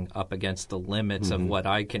pushing up against the limits of what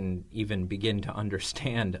I can even begin to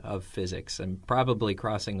understand of physics, and probably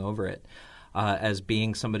crossing over it as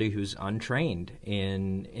being somebody who's untrained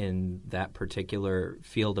in that particular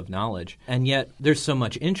field of knowledge. And yet there's so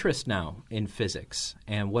much interest now in physics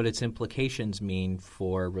and what its implications mean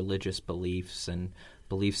for religious beliefs and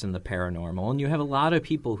beliefs in the paranormal. And you have a lot of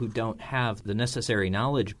people who don't have the necessary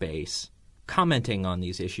knowledge base commenting on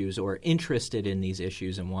these issues or interested in these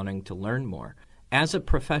issues and wanting to learn more. As a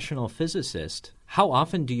professional physicist, how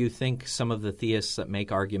often do you think some of the theists that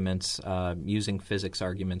make arguments using physics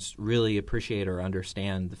arguments really appreciate or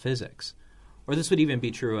understand the physics? Or this would even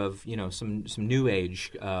be true of, some New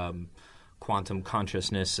Age quantum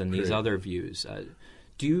consciousness and these other views.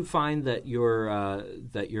 Do you find that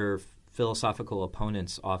your philosophical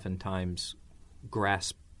opponents oftentimes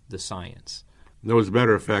grasp the science? No, as a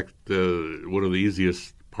matter of fact, one of the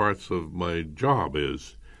easiest parts of my job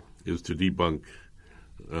is to debunk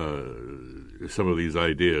some of these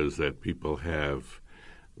ideas that people have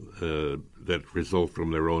that result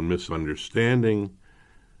from their own misunderstanding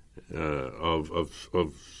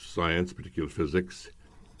of science, particularly physics,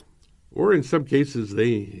 or in some cases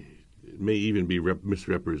they may even be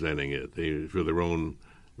misrepresenting it for their own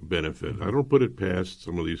benefit. I don't put it past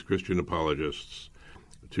some of these Christian apologists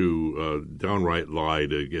to downright lie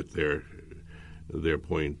to get their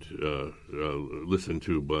point listened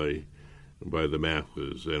to by the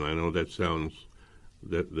masses. And I know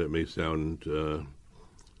that may sound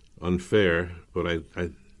unfair, but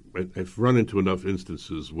I've run into enough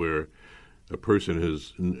instances where a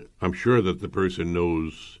person I'm sure that the person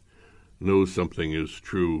knows something is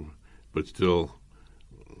true, but still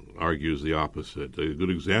argues the opposite. A good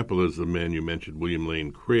example is the man you mentioned, William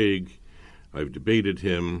Lane Craig. I've debated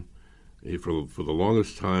him for the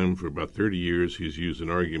longest time. For about 30 years, he's used an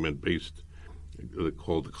argument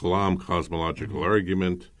called the Kalam cosmological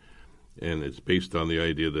argument, and it's based on the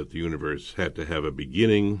idea that the universe had to have a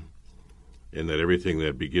beginning, and that everything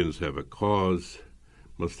that begins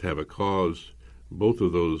must have a cause. Both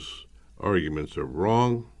of those arguments are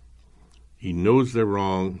wrong. He knows they're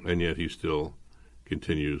wrong, and yet he still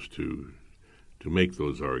continues to make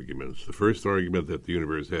those arguments. The first argument, that the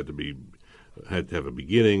universe had to have a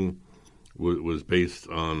beginning, was based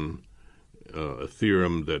on a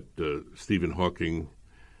theorem that Stephen Hawking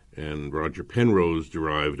and Roger Penrose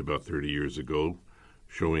derived about 30 years ago,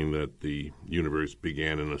 showing that the universe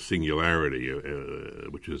began in a singularity,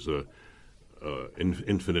 which is a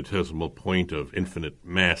infinitesimal point of infinite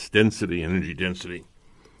mass density, energy density.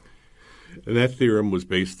 And that theorem was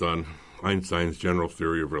based on Einstein's general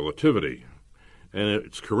theory of relativity. And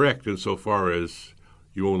it's correct insofar as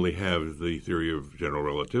you only have the theory of general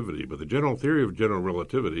relativity. But the general theory of general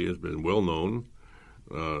relativity has been well known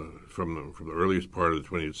from the earliest part of the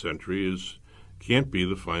 20th century can't be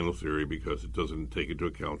the final theory because it doesn't take into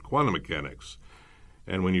account quantum mechanics.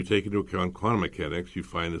 And when you take into account quantum mechanics, you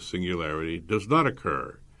find the singularity does not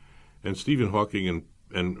occur. And Stephen Hawking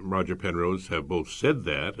and Roger Penrose have both said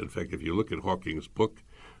that. In fact, if you look at Hawking's book,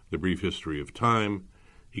 The Brief History of Time,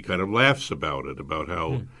 he kind of laughs about it, about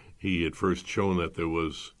how he had first shown that there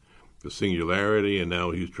was the singularity, and now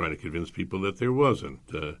he's trying to convince people that there wasn't.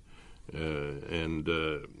 And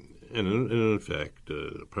in fact,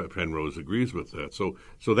 Penrose agrees with that.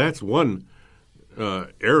 So that's one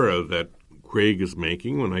error that Craig is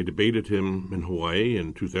making. When I debated him in Hawaii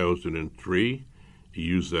in 2003, he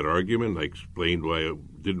used that argument. I explained why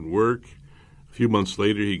it didn't work. A few months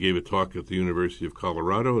later, he gave a talk at the University of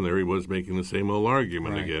Colorado, and there he was making the same old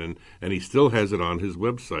argument again. And he still has it on his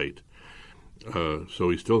website. So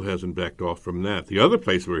he still hasn't backed off from that. The other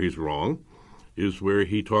place where he's wrong is where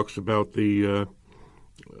he talks about the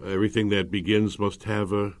everything that begins must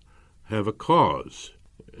have a cause.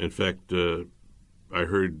 In fact, I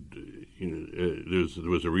heard there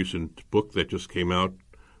was a recent book that just came out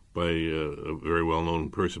by a very well-known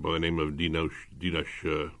person by the name of Dinesh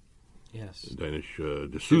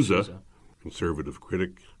D'Souza, conservative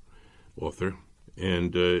critic, author.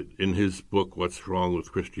 And in his book, What's Wrong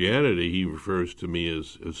with Christianity, he refers to me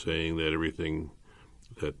as saying that everything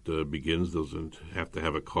that begins doesn't have to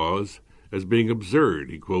have a cause, as being absurd.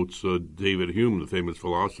 He quotes David Hume, the famous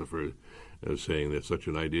philosopher, as saying that such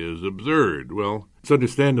an idea is absurd. Well, it's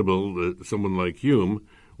understandable that someone like Hume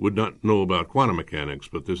would not know about quantum mechanics,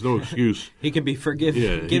 but there's no excuse. He can be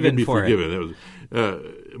forgiven he can be for forgiven.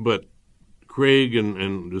 It. But Craig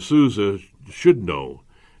and D'Souza should know.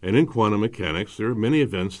 And in quantum mechanics, there are many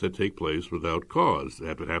events that take place without cause.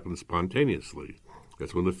 That happen spontaneously.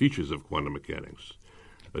 That's one of the features of quantum mechanics.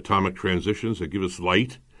 Atomic transitions that give us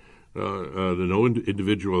light. No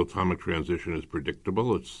individual atomic transition is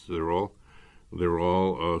predictable. They're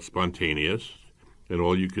all spontaneous, and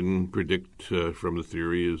all you can predict from the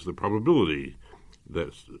theory is the probability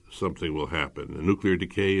that something will happen. And nuclear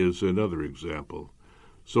decay is another example.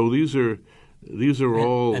 So these are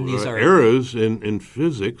all errors in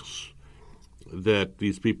physics that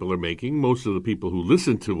these people are making. Most of the people who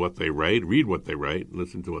listen to what they write, read what they write, and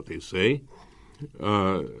listen to what they say,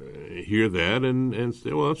 hear that and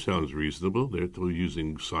say, well, that sounds reasonable. They're still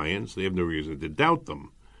using science. They have no reason to doubt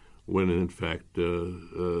them, when in fact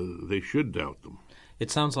they should doubt them. It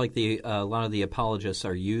sounds like a lot of the apologists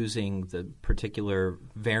are using the particular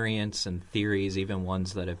variants and theories, even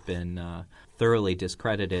ones that have been thoroughly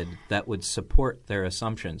discredited, that would support their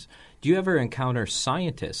assumptions. Do you ever encounter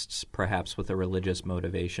scientists, perhaps with a religious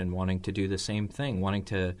motivation, wanting to do the same thing, wanting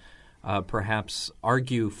to perhaps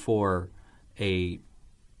argue for a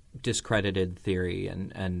discredited theory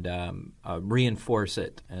and reinforce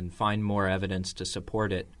it and find more evidence to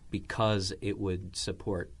support it because it would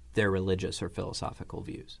support their religious or philosophical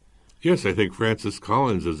views? Yes, I think Francis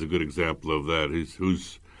Collins is a good example of that,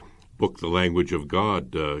 whose book, The Language of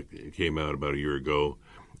God, came out about a year ago.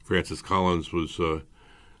 Francis Collins was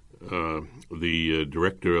the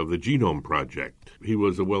director of the Genome Project. He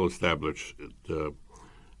was a well-established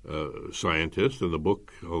scientist, and a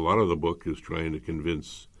lot of the book is trying to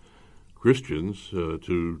convince Christians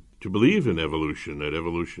to believe in evolution, that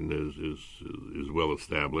evolution is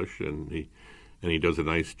well-established, and he does a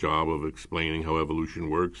nice job of explaining how evolution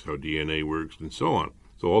works, how DNA works, and so on.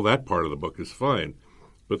 So all that part of the book is fine.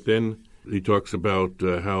 But then he talks about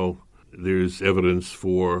how there's evidence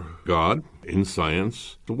for God in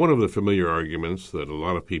science. One of the familiar arguments that a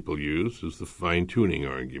lot of people use is the fine-tuning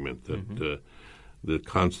argument, that the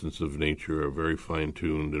constants of nature are very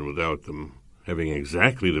fine-tuned, and without them having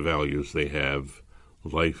exactly the values they have,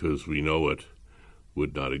 life as we know it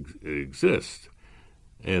would not exist.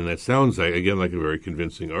 And that sounds, again, like a very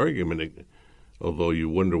convincing argument, although you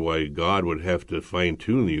wonder why God would have to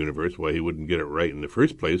fine-tune the universe, why he wouldn't get it right in the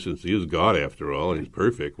first place, since he is God after all, and he's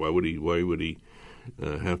perfect. Why would he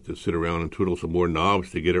have to sit around and twiddle some more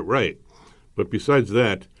knobs to get it right? But besides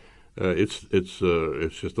that, it's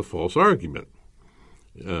just a false argument,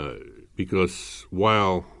 because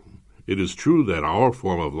while it is true that our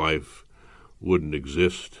form of life wouldn't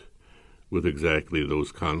exist with exactly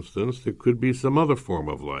those constants, there could be some other form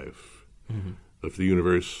of life. Mm-hmm. If the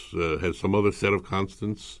universe has some other set of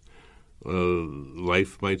constants,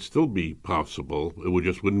 life might still be possible. It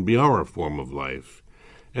just wouldn't be our form of life.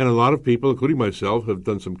 And a lot of people, including myself, have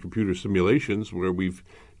done some computer simulations where we've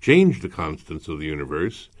changed the constants of the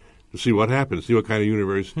universe to see what happens, see what kind of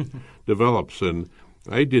universe develops. And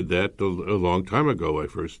I did that a long time ago. I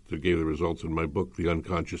first gave the results in my book, The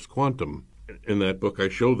Unconscious Quantum. in that book, I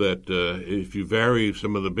show that if you vary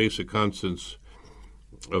some of the basic constants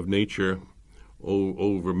of nature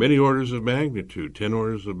over many orders of magnitude, 10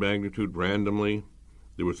 orders of magnitude randomly,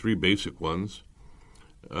 there were three basic ones,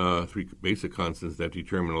 three basic constants that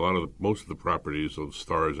determine most of the properties of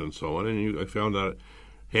stars and so on. And I found out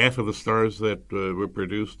half of the stars that were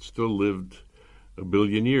produced still lived a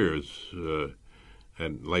billion years,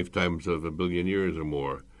 had lifetimes of a billion years or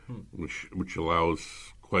more, which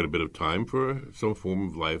allows quite a bit of time for some form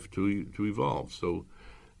of life to evolve. So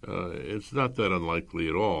it's not that unlikely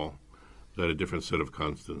at all that a different set of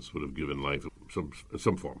constants would have given life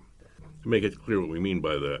some form. To make it clear what we mean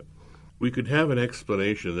by that, we could have an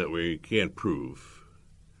explanation that we can't prove.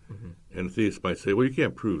 Mm-hmm. And theists might say, well, you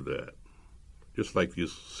can't prove that. Just like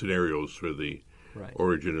these scenarios for the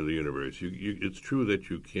origin of the universe. It's true that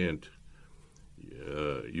you can't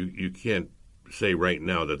you can't say right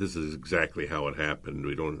now that this is exactly how it happened.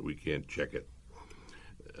 We can't check it.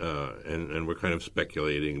 And we're kind of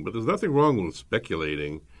speculating. But there's nothing wrong with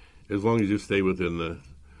speculating as long as you stay within the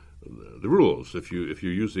rules. If you're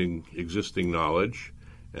using existing knowledge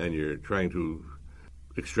and you're trying to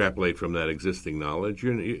extrapolate from that existing knowledge,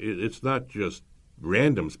 it's not just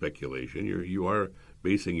random speculation. You are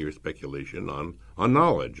basing your speculation on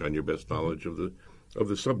knowledge, on your best knowledge of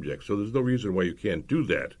the subject. So there's no reason why you can't do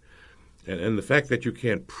that. And the fact that you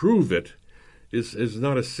can't prove it is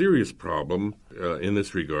not a serious problem in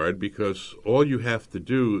this regard, because all you have to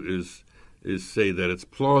do is say that it's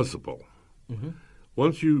plausible. Mm-hmm.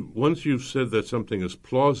 Once you've said that something is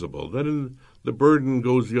plausible, then the burden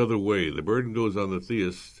goes the other way. The burden goes on the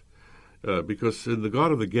theist, because in the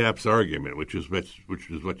God of the Gaps argument, which is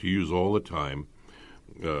what you use all the time,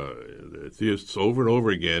 theists over and over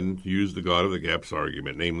again use the God of the Gaps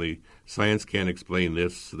argument, namely, science can't explain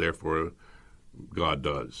this, therefore God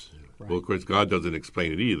does. Right. Well, of course, God doesn't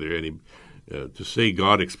explain it either, and to say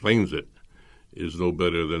God explains it is no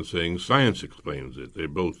better than saying science explains it. They're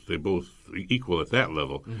both equal at that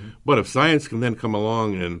level. Mm-hmm. But if science can then come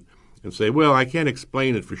along and say, well, I can't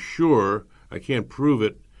explain it for sure, I can't prove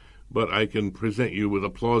it, but I can present you with a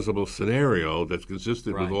plausible scenario that's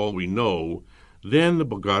consistent with all we know, then the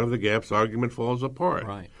God of the Gaps argument falls apart.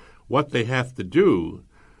 Right. What they have to do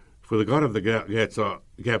for the God of the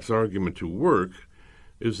Gaps argument to work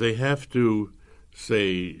is they have to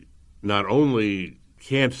say, not only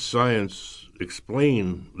can't science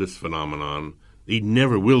explain this phenomenon, he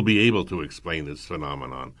never will be able to explain this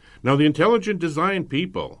phenomenon. Now, the intelligent design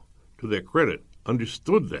people, to their credit,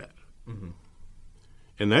 understood that. Mm-hmm.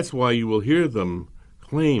 And that's why you will hear them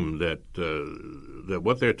claim that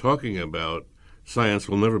what they're talking about, science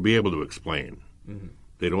will never be able to explain. Mm-hmm.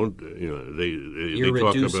 They don't, they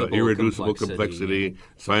talk about irreducible complexity.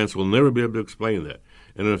 Science will never be able to explain that.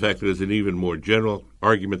 And in fact, there's an even more general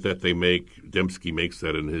argument that they make. Dembski makes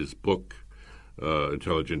that in his book,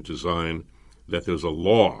 Intelligent Design, that there's a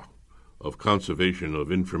law of conservation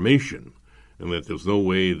of information, and that there's no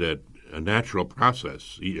way that a natural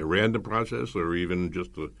process, a random process, or even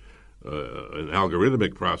just an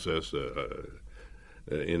algorithmic process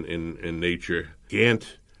in nature,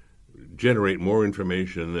 can't generate more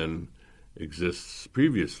information than exists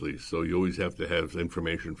previously. So you always have to have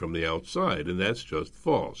information from the outside, and that's just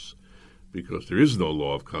false, because there is no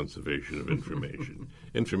law of conservation of information.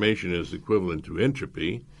 Information is equivalent to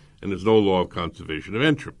entropy, and there's no law of conservation of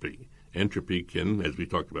entropy. Entropy can, as we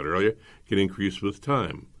talked about earlier, can increase with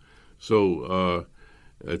time. So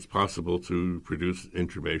it's possible to produce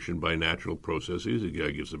information by natural processes.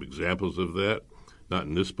 I give some examples of that, not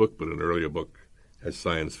in this book, but in an earlier book, Has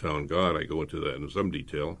Science Found God? I go into that in some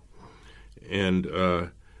detail. And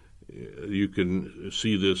you can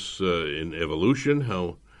see this in evolution,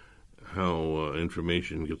 how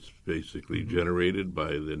information gets basically generated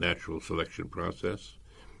by the natural selection process.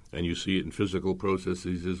 And you see it in physical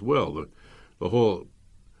processes as well. The whole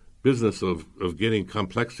business of getting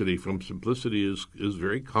complexity from simplicity is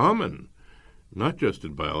very common, not just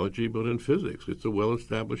in biology, but in physics. It's a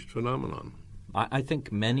well-established phenomenon. I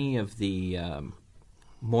think many of the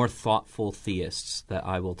more thoughtful theists that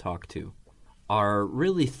I will talk to are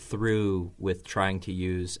really through with trying to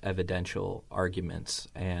use evidential arguments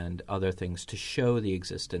and other things to show the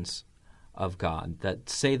existence of God, that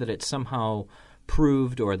say that it's somehow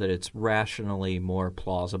proved or that it's rationally more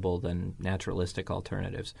plausible than naturalistic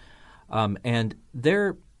alternatives. And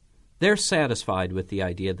they're satisfied with the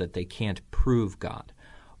idea that they can't prove God.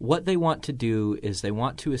 What they want to do is they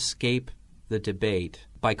want to escape the debate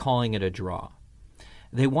by calling it a draw.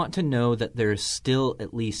 They want to know that there's still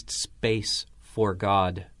at least space for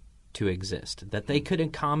God to exist, that they could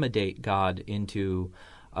accommodate God into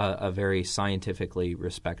a very scientifically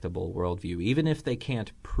respectable worldview, even if they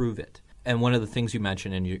can't prove it. And one of the things you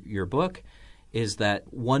mentioned in your book is that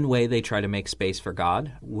one way they try to make space for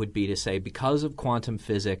God would be to say, because of quantum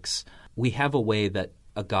physics, we have a way that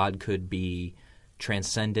a God could be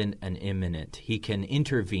transcendent and immanent. He can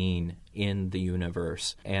intervene in the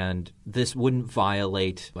universe, and this wouldn't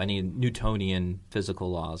violate any Newtonian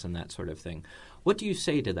physical laws and that sort of thing. What do you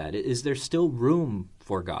say to that? Is there still room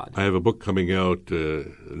for God? I have a book coming out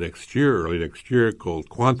early next year, called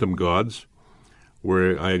Quantum Gods,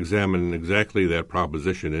 where I examine exactly that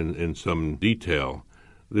proposition in some detail.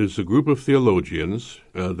 There's a group of theologians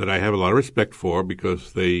that I have a lot of respect for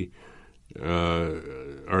because they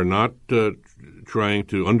are not trying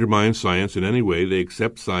to undermine science in any way. They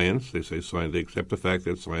accept science. They say science. They accept the fact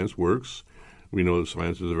that science works. We know that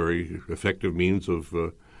science is a very effective means of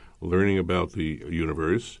learning about the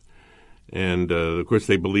universe. And, of course,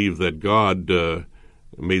 they believe that God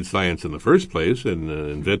made science in the first place and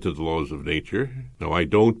invented the laws of nature. No, I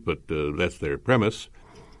don't, but that's their premise.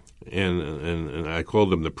 And I call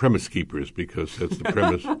them the premise keepers because that's the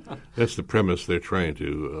premise. That's the premise they're trying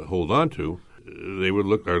to hold on to. They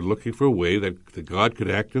are looking for a way that God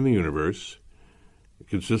could act in the universe,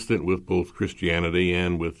 consistent with both Christianity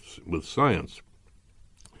and with science,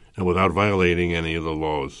 and without violating any of the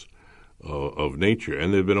laws of nature.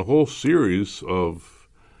 And there have been a whole series of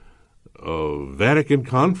Vatican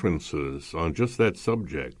conferences on just that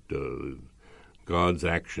subject. God's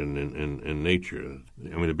action in nature.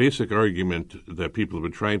 I mean, the basic argument that people have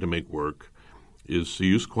been trying to make work is to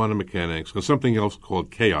use quantum mechanics and something else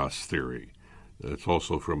called chaos theory. It's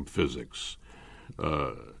also from physics.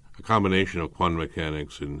 A combination of quantum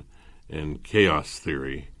mechanics and chaos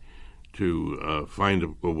theory to find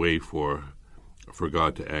a way for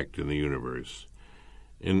God to act in the universe.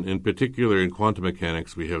 In particular, in quantum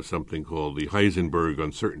mechanics, we have something called the Heisenberg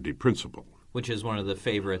uncertainty principle, which is one of the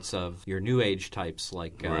favorites of your New Age types,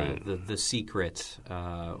 like right. the Secret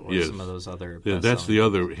or yes. some of those other. Yeah, that's the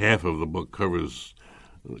other half of the book covers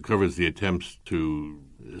the attempts to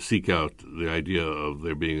seek out the idea of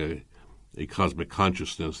there being a cosmic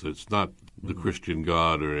consciousness that's not the Christian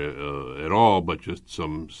God or at all, but just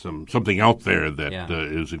something out there that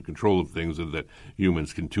is in control of things and that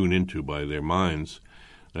humans can tune into by their minds.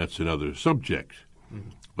 That's another subject. Mm-hmm.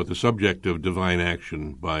 But the subject of divine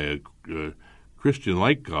action by a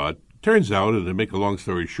Christian-like God, turns out, and to make a long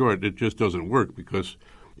story short, it just doesn't work because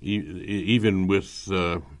even with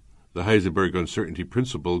the Heisenberg uncertainty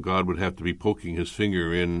principle, God would have to be poking his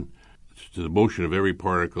finger in to the motion of every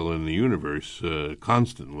particle in the universe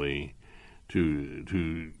constantly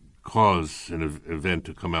to cause an event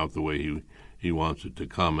to come out the way he wants it to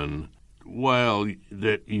come. And while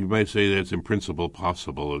that you might say that's in principle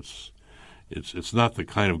possible, it's not the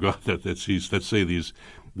kind of God that sees. Let's say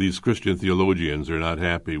these Christian theologians are not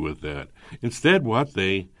happy with that. Instead, what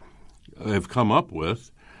they have come up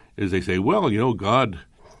with is they say, well, God,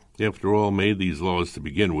 after all, made these laws to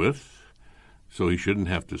begin with, so he shouldn't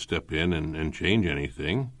have to step in and change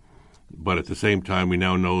anything. But at the same time, we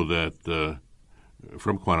now know that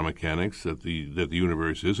from quantum mechanics that the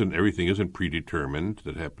universe isn't, everything isn't predetermined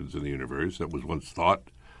that happens in the universe. That was once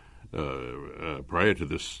thought prior to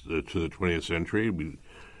this to the 20th century.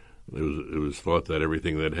 It was thought that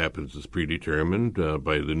everything that happens is predetermined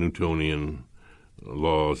by the Newtonian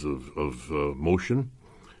laws of motion,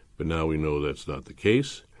 but now we know that's not the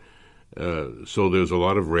case. So there's a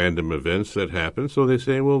lot of random events that happen. So they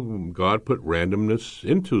say, well, God put randomness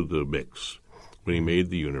into the mix when he made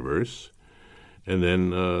the universe. And then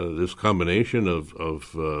this combination of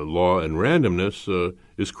law and randomness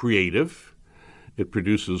is creative. It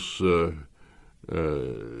produces,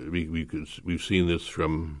 we've seen this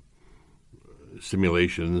from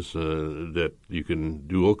simulations that you can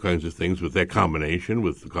do all kinds of things with that combination,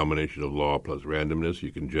 with the combination of law plus randomness.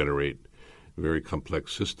 You can generate very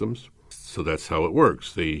complex systems. So that's how it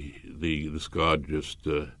works. This God just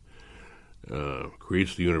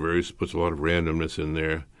creates the universe, puts a lot of randomness in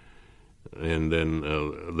there, and then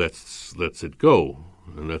lets it go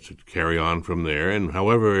and lets it carry on from there. And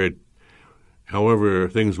however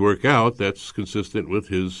things work out, that's consistent with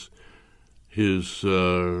his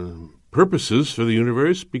purposes for the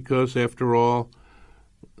universe, because after all,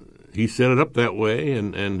 he set it up that way,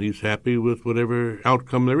 and he's happy with whatever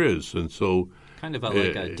outcome there is. And so, kind of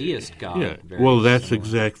like a deist God. Yeah. Well, that's similar.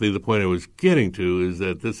 Exactly the point I was getting to, is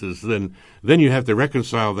that this is then you have to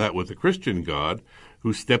reconcile that with the Christian God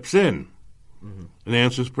who steps in and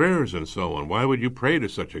answers prayers and so on. Why would you pray to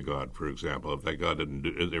such a God, for example, if that God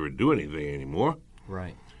didn't ever do anything anymore?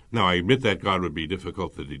 Right. Now, I admit that God would be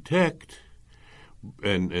difficult to detect,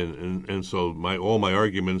 And so all my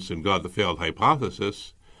arguments in God the Failed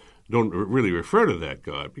hypothesis don't really refer to that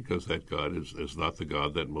God, because that God is not the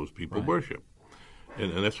God that most people worship.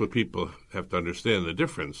 And that's what people have to understand, the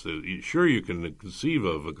difference. Sure, you can conceive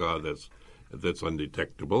of a God that's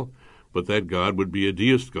undetectable, but that God would be a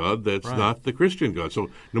deist God that's not the Christian God. So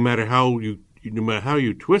no matter how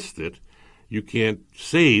you twist it, you can't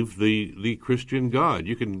save the Christian God.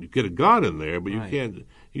 You can get a God in there, but you can't.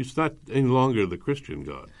 He's not any longer the Christian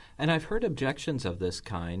God. And I've heard objections of this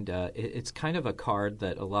kind. It's kind of a card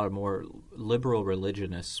that a lot of more liberal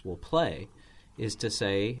religionists will play, is to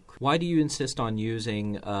say, why do you insist on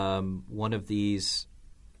using one of these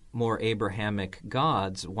more Abrahamic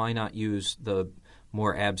gods? Why not use the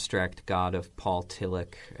more abstract God of Paul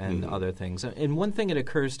Tillich and other things? And one thing that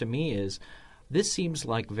occurs to me is this seems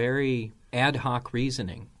like very ad hoc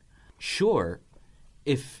reasoning. Sure,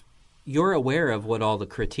 if you're aware of what all the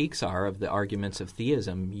critiques are of the arguments of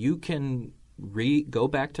theism, you can go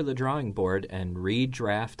back to the drawing board and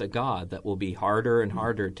redraft a God that will be harder and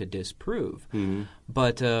harder to disprove.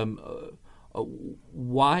 But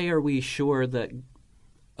why are we sure that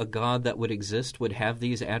a God that would exist would have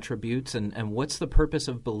these attributes, and what's the purpose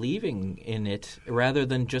of believing in it rather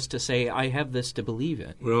than just to say, I have this to believe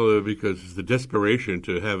in? Well, because it's the desperation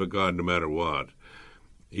to have a God no matter what.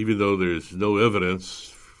 Even though there's no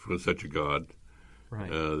evidence for such a God,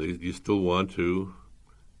 you still want to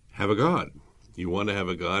have a God. You want to have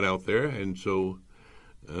a God out there, and so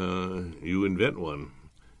you invent one.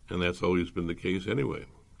 And that's always been the case anyway.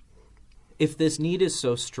 If this need is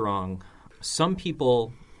so strong, some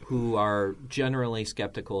people who are generally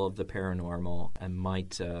skeptical of the paranormal and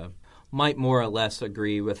might more or less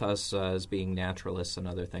agree with us as being naturalists and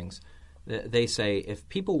other things, they say if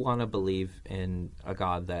people want to believe in a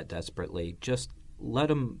God that desperately, just let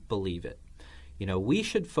them believe it. You know, we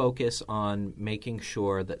should focus on making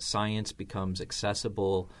sure that science becomes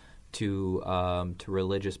accessible to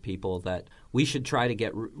religious people, that we should try to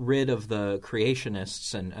get rid of the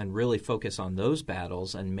creationists and really focus on those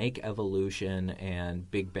battles and make evolution and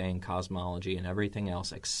Big Bang cosmology and everything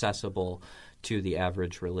else accessible to the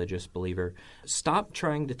average religious believer. Stop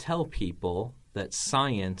trying to tell people that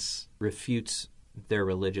science refutes their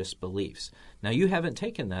religious beliefs. Now, you haven't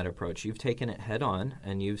taken that approach. You've taken it head on,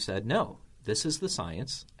 and you've said, no, this is the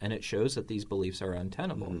science, and it shows that these beliefs are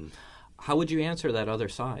untenable. How would you answer that other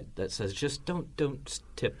side that says just don't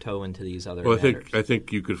tiptoe into these other matters? I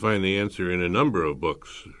think you could find the answer in a number of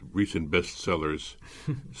books, recent bestsellers,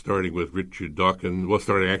 starting with Richard Dawkins. Well,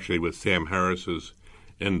 starting actually with Sam Harris's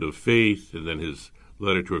End of Faith, and then his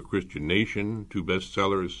Letter to a Christian Nation, 2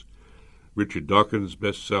 bestsellers. Richard Dawkins'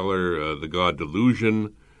 bestseller, The God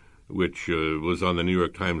Delusion, which was on the New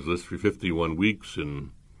York Times list for 51 weeks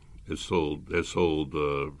and has sold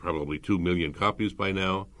probably 2 million copies by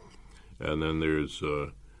now. And then there's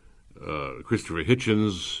Christopher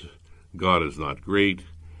Hitchens' God is Not Great.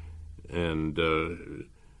 And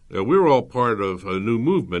we're all part of a new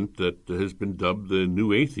movement that has been dubbed the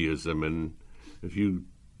New Atheism. And if you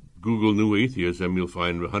Google New Atheism, you'll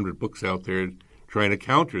find 100 books out there trying to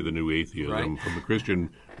counter the New Atheism from the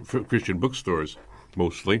Christian bookstores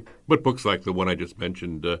mostly, but books like the one I just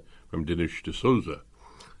mentioned from Dinesh D'Souza.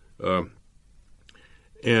 So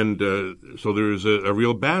there is a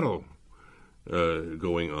real battle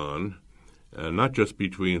going on, not just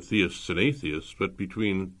between theists and atheists, but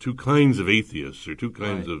between 2 kinds of atheists or 2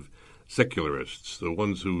 kinds of secularists, the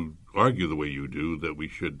ones who argue the way you do, that we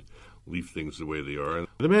should leave things the way they are. And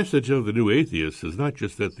the message of the New Atheists is not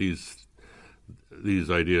just that these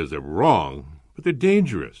ideas are wrong, but they're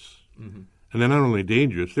dangerous. And they're not only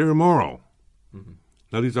dangerous, they're immoral.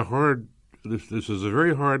 Now, these are hard. This is a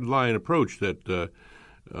very hard line approach that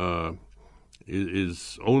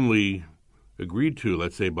is only agreed to,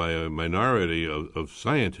 let's say, by a minority of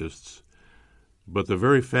scientists. But the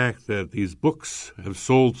very fact that these books have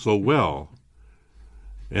sold so well,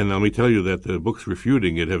 and let me tell you that the books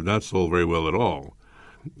refuting it have not sold very well at all,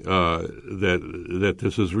 that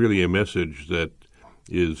this is really a message that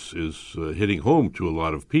is hitting home to a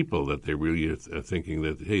lot of people, that they really are thinking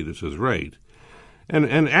that, hey, this is right.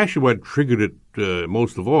 And actually what triggered it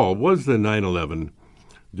most of all was the 9/11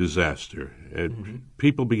 disaster. And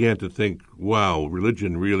people began to think, wow,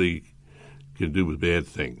 religion really can do bad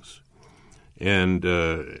things. And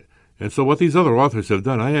so what these other authors have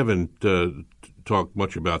done, I haven't talked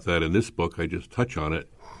much about that in this book. I just touch on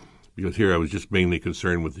it because here I was just mainly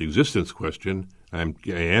concerned with the existence question. I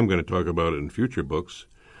am going to talk about it in future books.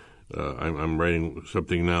 I'm writing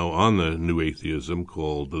something now on the New Atheism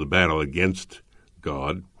called The Battle Against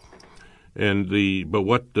God. But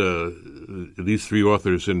what these 3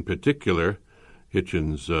 authors in particular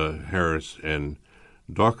Hitchens, Harris, and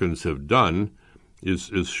Dawkins have done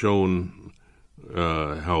is shown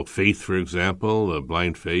how faith, for example,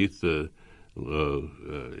 blind faith, is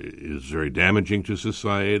very damaging to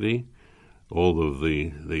society. All of they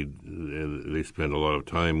spend a lot of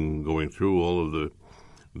time going through all of the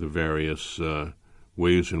various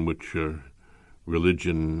ways in which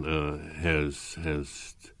religion has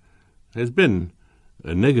been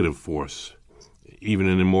a negative force, even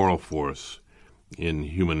an immoral force in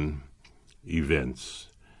human events.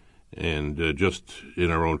 And just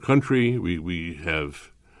in our own country, we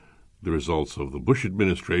have the results of the Bush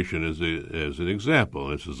administration as an example.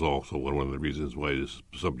 This is also one of the reasons why this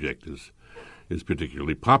subject is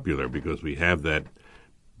particularly popular, because we have that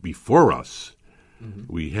before us.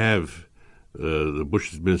 Mm-hmm. We have the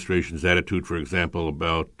Bush administration's attitude, for example,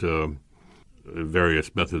 about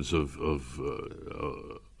various methods of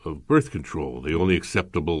birth control. The only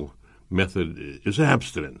acceptable method is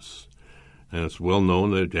abstinence. And it's well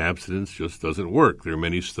known that abstinence just doesn't work. There are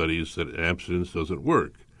many studies that abstinence doesn't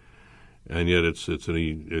work. And yet it's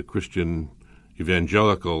a Christian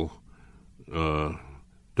evangelical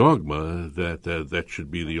dogma that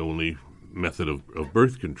should be the only method of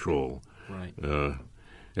birth control. Right.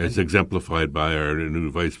 As exemplified by our new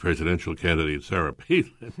vice presidential candidate, Sarah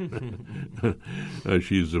Palin.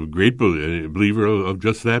 She's a great believer of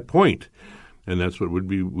just that point. And that's what would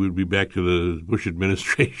be back to the Bush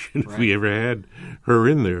administration if we ever had her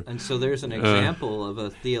in there. And so there's an example of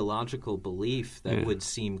a theological belief that would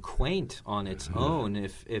seem quaint on its own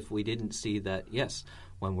if we didn't see that, yes,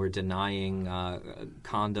 when we're denying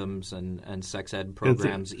condoms and sex ed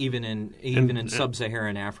programs, even in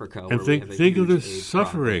sub-Saharan Africa, where we have a think of the huge AIDS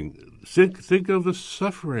suffering. Think of the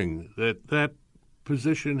suffering that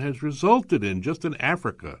position has resulted in just in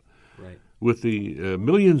Africa. Right. With the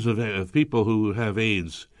millions of people who have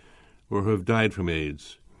AIDS or who have died from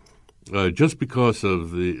AIDS, just because of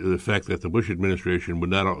the fact that the Bush administration would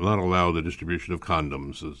not allow the distribution of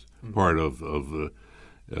condoms as part of the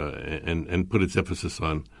and put its emphasis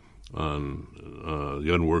on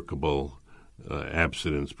the unworkable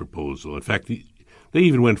abstinence proposal. In fact, they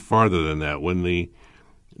even went farther than that. When the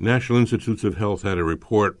National Institutes of Health had a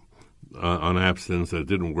report on abstinence that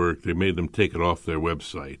didn't work, they made them take it off their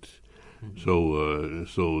website.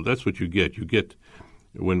 So that's what you get. You get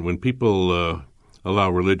when people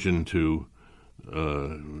allow religion to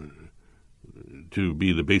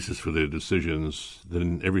be the basis for their decisions,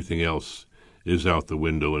 then everything else is out the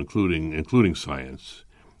window, including science.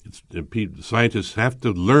 Scientists have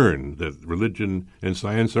to learn that religion and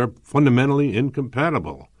science are fundamentally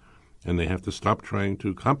incompatible, and they have to stop trying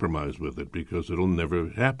to compromise with it because it'll never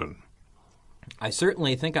happen. I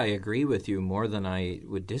certainly think I agree with you more than I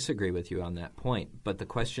would disagree with you on that point. But the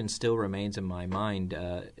question still remains in my mind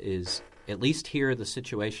is, at least here, the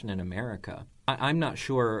situation in America. I'm not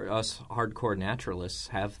sure us hardcore naturalists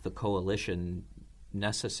have the coalition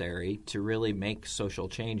necessary to really make social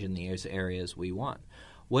change in these areas we want.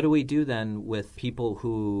 What do we do then with people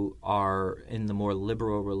who are in the more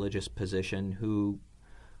liberal religious position who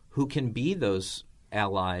can be those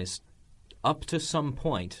allies up to some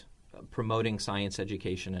point, promoting science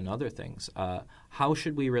education and other things? How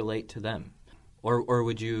should we relate to them? Or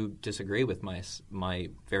would you disagree with my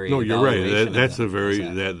very No, you're right. That's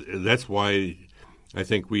That's why I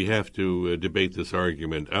think we have to debate this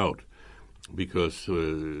argument out, because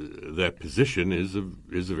that position is a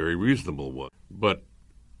very reasonable one. But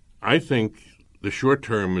I think the short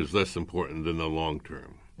term is less important than the long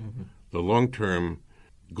term. Mm-hmm. The long term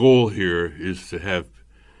goal here is to have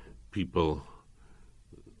people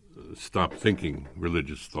stop thinking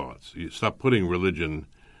religious thoughts. You stop putting religion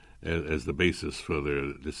as the basis for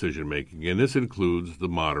their decision making, and this includes the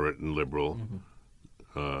moderate and liberal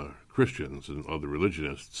Christians and other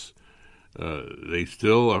religionists. They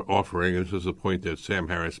still are offering, and this is a point that Sam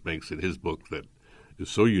Harris makes in his book that is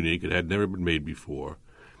so unique, it had never been made before,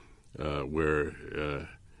 where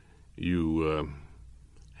you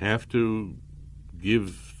have to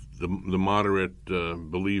give the moderate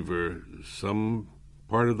believer some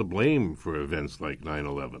part of the blame for events like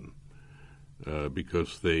 9/11,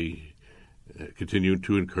 because they continue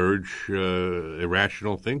to encourage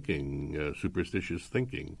irrational thinking, superstitious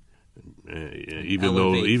thinking, even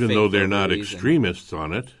though they're not extremists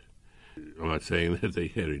on it. I'm not saying that they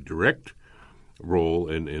had a direct role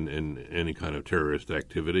in any kind of terrorist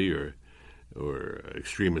activity or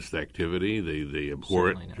extremist activity. They abhor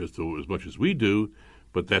it just as much as we do,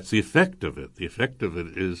 but that's the effect of it. The effect of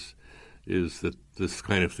it is that this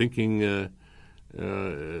kind of thinking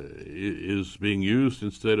is being used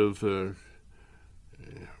instead of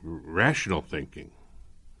rational thinking.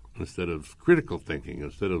 instead of critical thinking,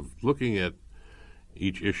 instead of looking at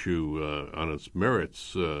each issue on its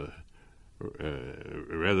merits, rather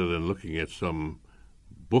than looking at some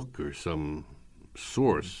book or some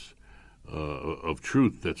source of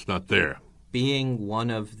truth that's not there. Being one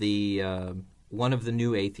of the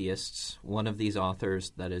new atheists, one of these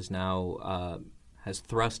authors that is now has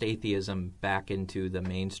thrust atheism back into the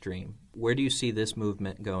mainstream. Where do you see this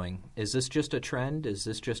movement going? Is this just a trend? Is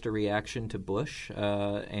this just a reaction to Bush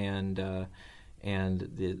and the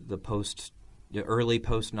early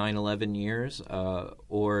post 9/11 years,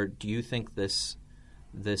 or do you think this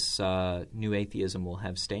new atheism will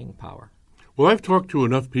have staying power? Well, I've talked to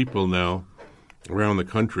enough people now around the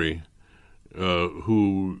country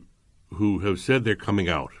who have said they're coming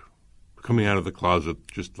out of the closet,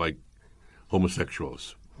 just like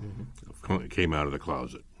homosexuals came out of the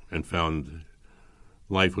closet and found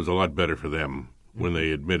life was a lot better for them when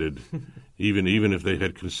they admitted, even if they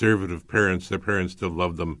had conservative parents, their parents still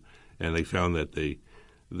loved them, and they found that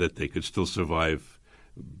they could still survive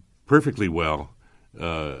perfectly well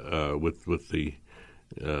with the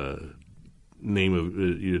name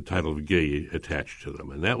of title of gay attached to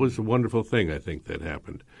them, and that was a wonderful thing. I think that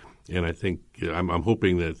happened, and I think I'm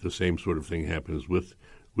hoping that the same sort of thing happens with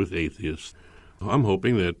atheists. I'm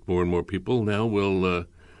hoping that more and more people now will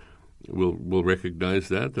recognize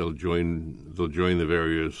that. They'll join the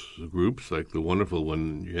various groups, like the wonderful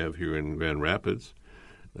one you have here in Grand Rapids.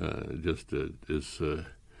 Is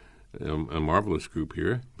a marvelous group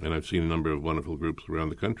here, and I've seen a number of wonderful groups around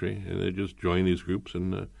the country, and they just join these groups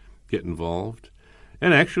and get involved,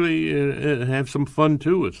 and actually have some fun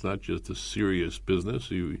too. It's not just a serious business.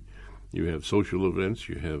 You have social events.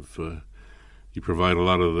 You provide a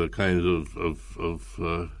lot of the kinds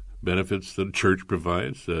of benefits that a church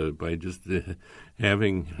provides by just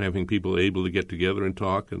having people able to get together and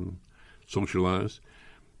talk and socialize,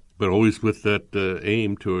 but always with that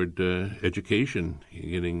aim toward education,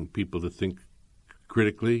 getting people to think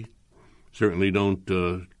critically. Certainly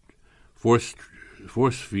don't force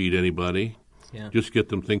feed anybody. Yeah. Just get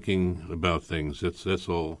them thinking about things. That's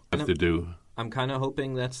all I have to do. I'm kind of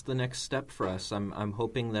hoping that's the next step for us. I'm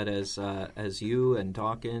hoping that as you and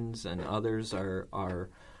Dawkins and others are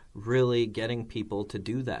really getting people to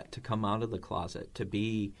do that, to come out of the closet,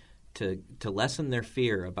 to lessen their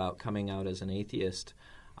fear about coming out as an atheist.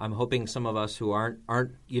 I'm hoping some of us who aren't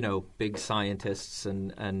big scientists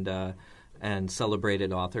and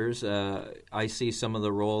celebrated authors, I see some of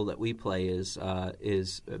the role that we play is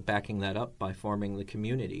backing that up by forming the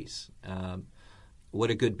communities. What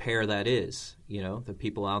a good pair that is, the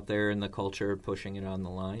people out there in the culture pushing it on the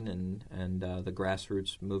line and the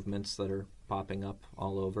grassroots movements that are popping up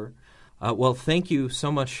all over. Well, thank you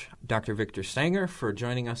so much, Dr. Victor Stenger, for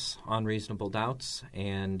joining us on Reasonable Doubts,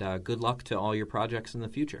 and good luck to all your projects in the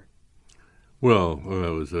future. Well,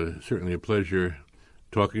 it was certainly a pleasure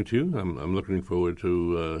talking to you. I'm looking forward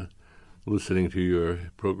to listening to your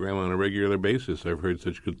program on a regular basis. I've heard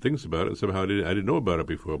such good things about it. Somehow I didn't know about it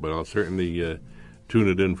before, but I'll certainly tune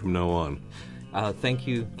it in from now on. Thank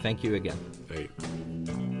you again. Hey.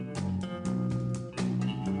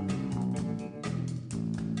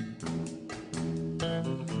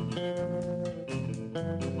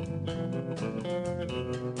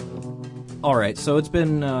 All right, so it's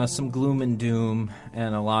been some gloom and doom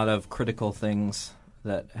and a lot of critical things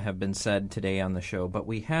that have been said today on the show, but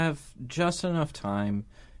we have just enough time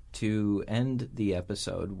to end the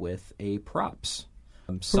episode with a props.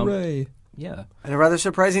 Hooray! Yeah. And a rather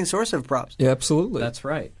surprising source of props. Yeah, absolutely. That's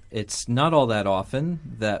right. It's not all that often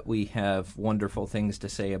that we have wonderful things to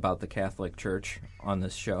say about the Catholic Church on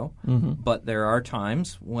this show, but there are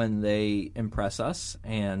times when they impress us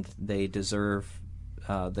and they deserve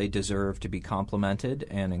to be complimented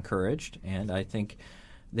and encouraged, and I think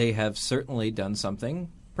they have certainly done something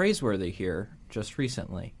praiseworthy here just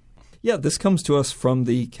recently. Yeah, this comes to us from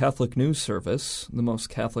the Catholic News Service, the most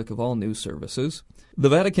Catholic of all news services. The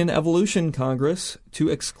Vatican Evolution Congress to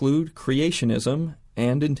exclude creationism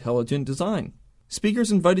and intelligent design.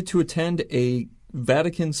 Speakers invited to attend a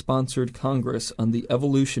Vatican-sponsored Congress on the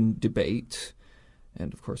evolution debate,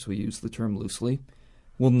 and of course we use the term loosely,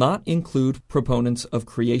 will not include proponents of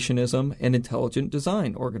creationism and intelligent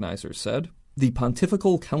design, organizers said. The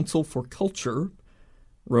Pontifical Council for Culture,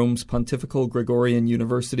 Rome's Pontifical Gregorian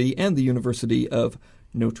University, and the University of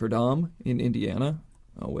Notre Dame in Indiana,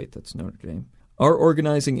 oh wait, that's Notre Dame, are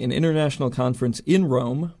organizing an international conference in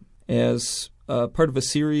Rome as part of a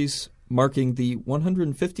series marking the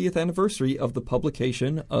 150th anniversary of the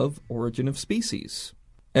publication of Origin of Species.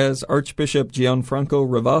 As Archbishop Gianfranco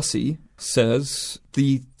Ravasi says,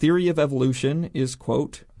 the theory of evolution is,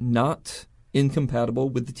 quote, not incompatible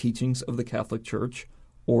with the teachings of the Catholic Church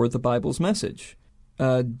or the Bible's message.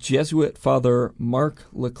 Jesuit Father Marc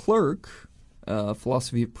Leclerc, a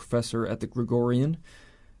philosophy professor at the Gregorian,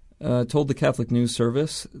 told the Catholic News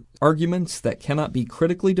Service, arguments that cannot be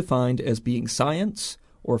critically defined as being science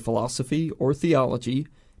or philosophy or theology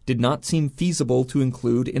did not seem feasible to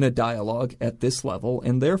include in a dialogue at this level,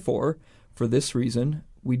 and therefore, for this reason,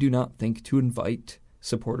 we do not think to invite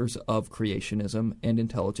supporters of creationism and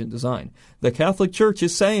intelligent design. The Catholic Church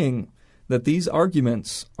is saying that these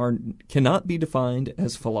arguments cannot be defined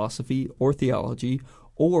as philosophy or theology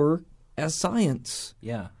or as science.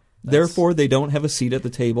 Yeah. Therefore, they don't have a seat at the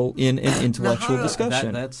table in an intellectual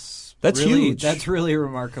discussion. That's really huge. That's really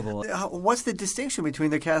remarkable. What's the distinction between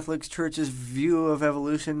the Catholic Church's view of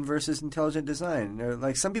evolution versus intelligent design?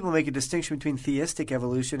 Like, some people make a distinction between theistic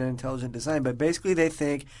evolution and intelligent design, but basically they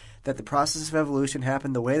think that the process of evolution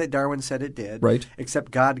happened the way that Darwin said it did, right?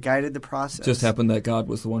 Except God guided the process. It just happened that God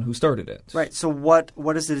was the one who started it. Right. So what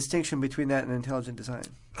is the distinction between that and intelligent design?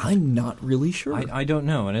 I'm not really sure. I don't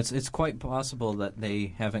know, and it's quite possible that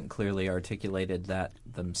they haven't clearly articulated that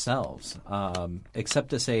themselves,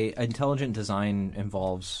 except to say intelligent design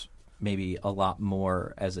involves maybe a lot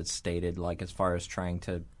more, as it's stated, like as far as trying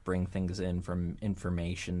to bring things in from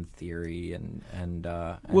information theory and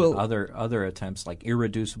other attempts like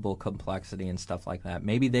irreducible complexity and stuff like that.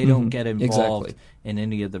 Maybe they don't get involved in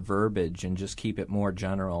any of the verbiage and just keep it more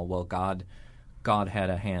general. Well, God had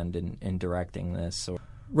a hand in directing this.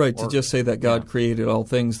 To just say that God created all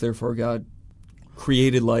things, therefore God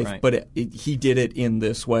created life, right. But he did it in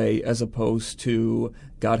this way, as opposed to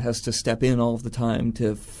God has to step in all of the time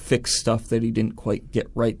to fix stuff that he didn't quite get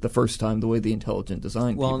right the first time, the way the intelligent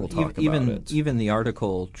design people talk about it. Even the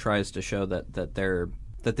article tries to show that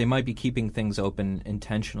they might be keeping things open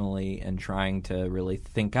intentionally and trying to really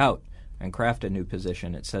think out and craft a new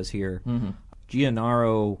position. It says here,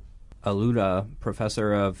 Gennaro Aluda,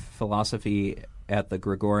 professor of philosophy at the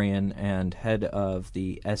Gregorian and head of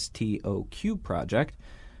the STOQ project,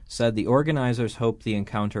 said the organizers hope the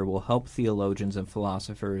encounter will help theologians and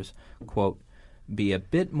philosophers, quote, be a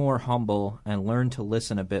bit more humble and learn to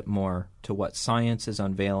listen a bit more to what science is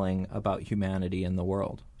unveiling about humanity and the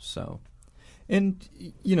world. So, and,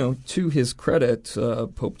 to his credit,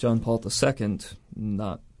 Pope John Paul II,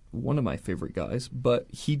 not one of my favorite guys, but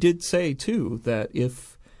he did say, too, that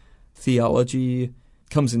if theology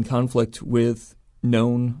comes in conflict with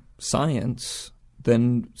known science,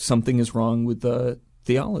 then something is wrong with the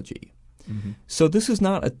theology. Mm-hmm. So this is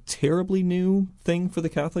not a terribly new thing for the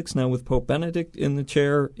Catholics. Now, with Pope Benedict in the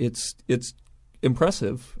chair, it's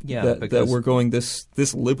impressive that we're going this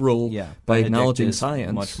liberal by Benedict acknowledging is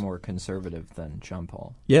science. Much more conservative than John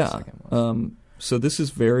Paul. Yeah. So this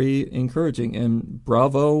is very encouraging, and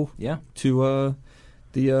bravo to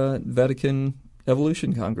the Vatican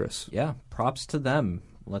Evolution Congress. Yeah, props to them.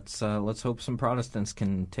 Let's hope some Protestants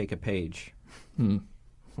can take a page,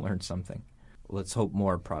 learn something. Let's hope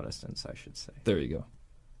more Protestants, I should say. There you go.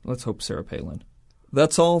 Let's hope Sarah Palin.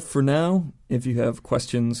 That's all for now. If you have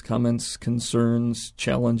questions, comments, concerns,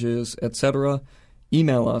 challenges, etc.,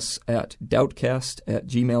 email us at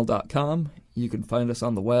doubtcast@gmail.com. You can find us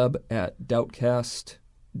on the web at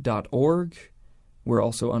doubtcast.org. We're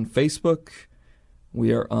also on Facebook.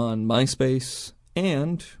 We are on MySpace.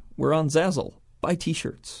 And we're on Zazzle. Buy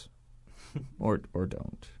T-shirts. or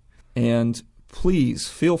don't. And please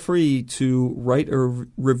feel free to write a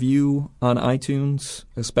review on iTunes,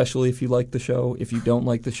 especially if you like the show. If you don't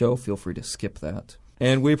like the show, feel free to skip that.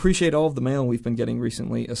 And we appreciate all of the mail we've been getting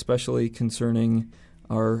recently, especially concerning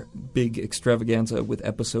our big extravaganza with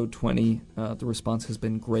episode 20. The response has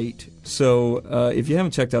been great. So if you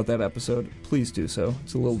haven't checked out that episode, please do so.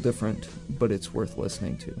 It's a little different, but it's worth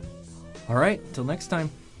listening to. All right, till next time.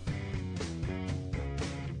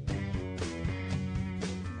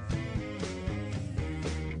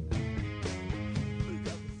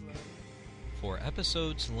 For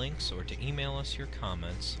episodes, links, or to email us your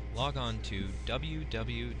comments, log on to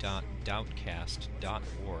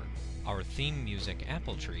www.doubtcast.org. Our theme music,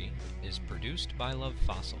 Apple Tree, is produced by Love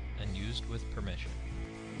Fossil and used with permission.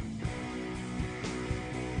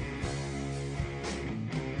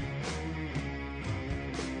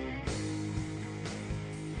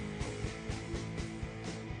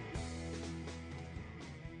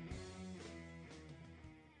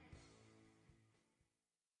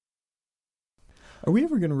 Are we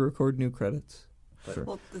ever going to record new credits? Sure.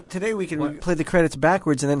 Well, today we can play the credits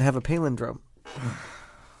backwards and then have a palindrome.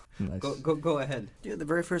 Nice. Go ahead. The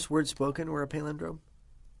very first words spoken were a palindrome.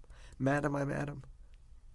 Madam, I'm Adam.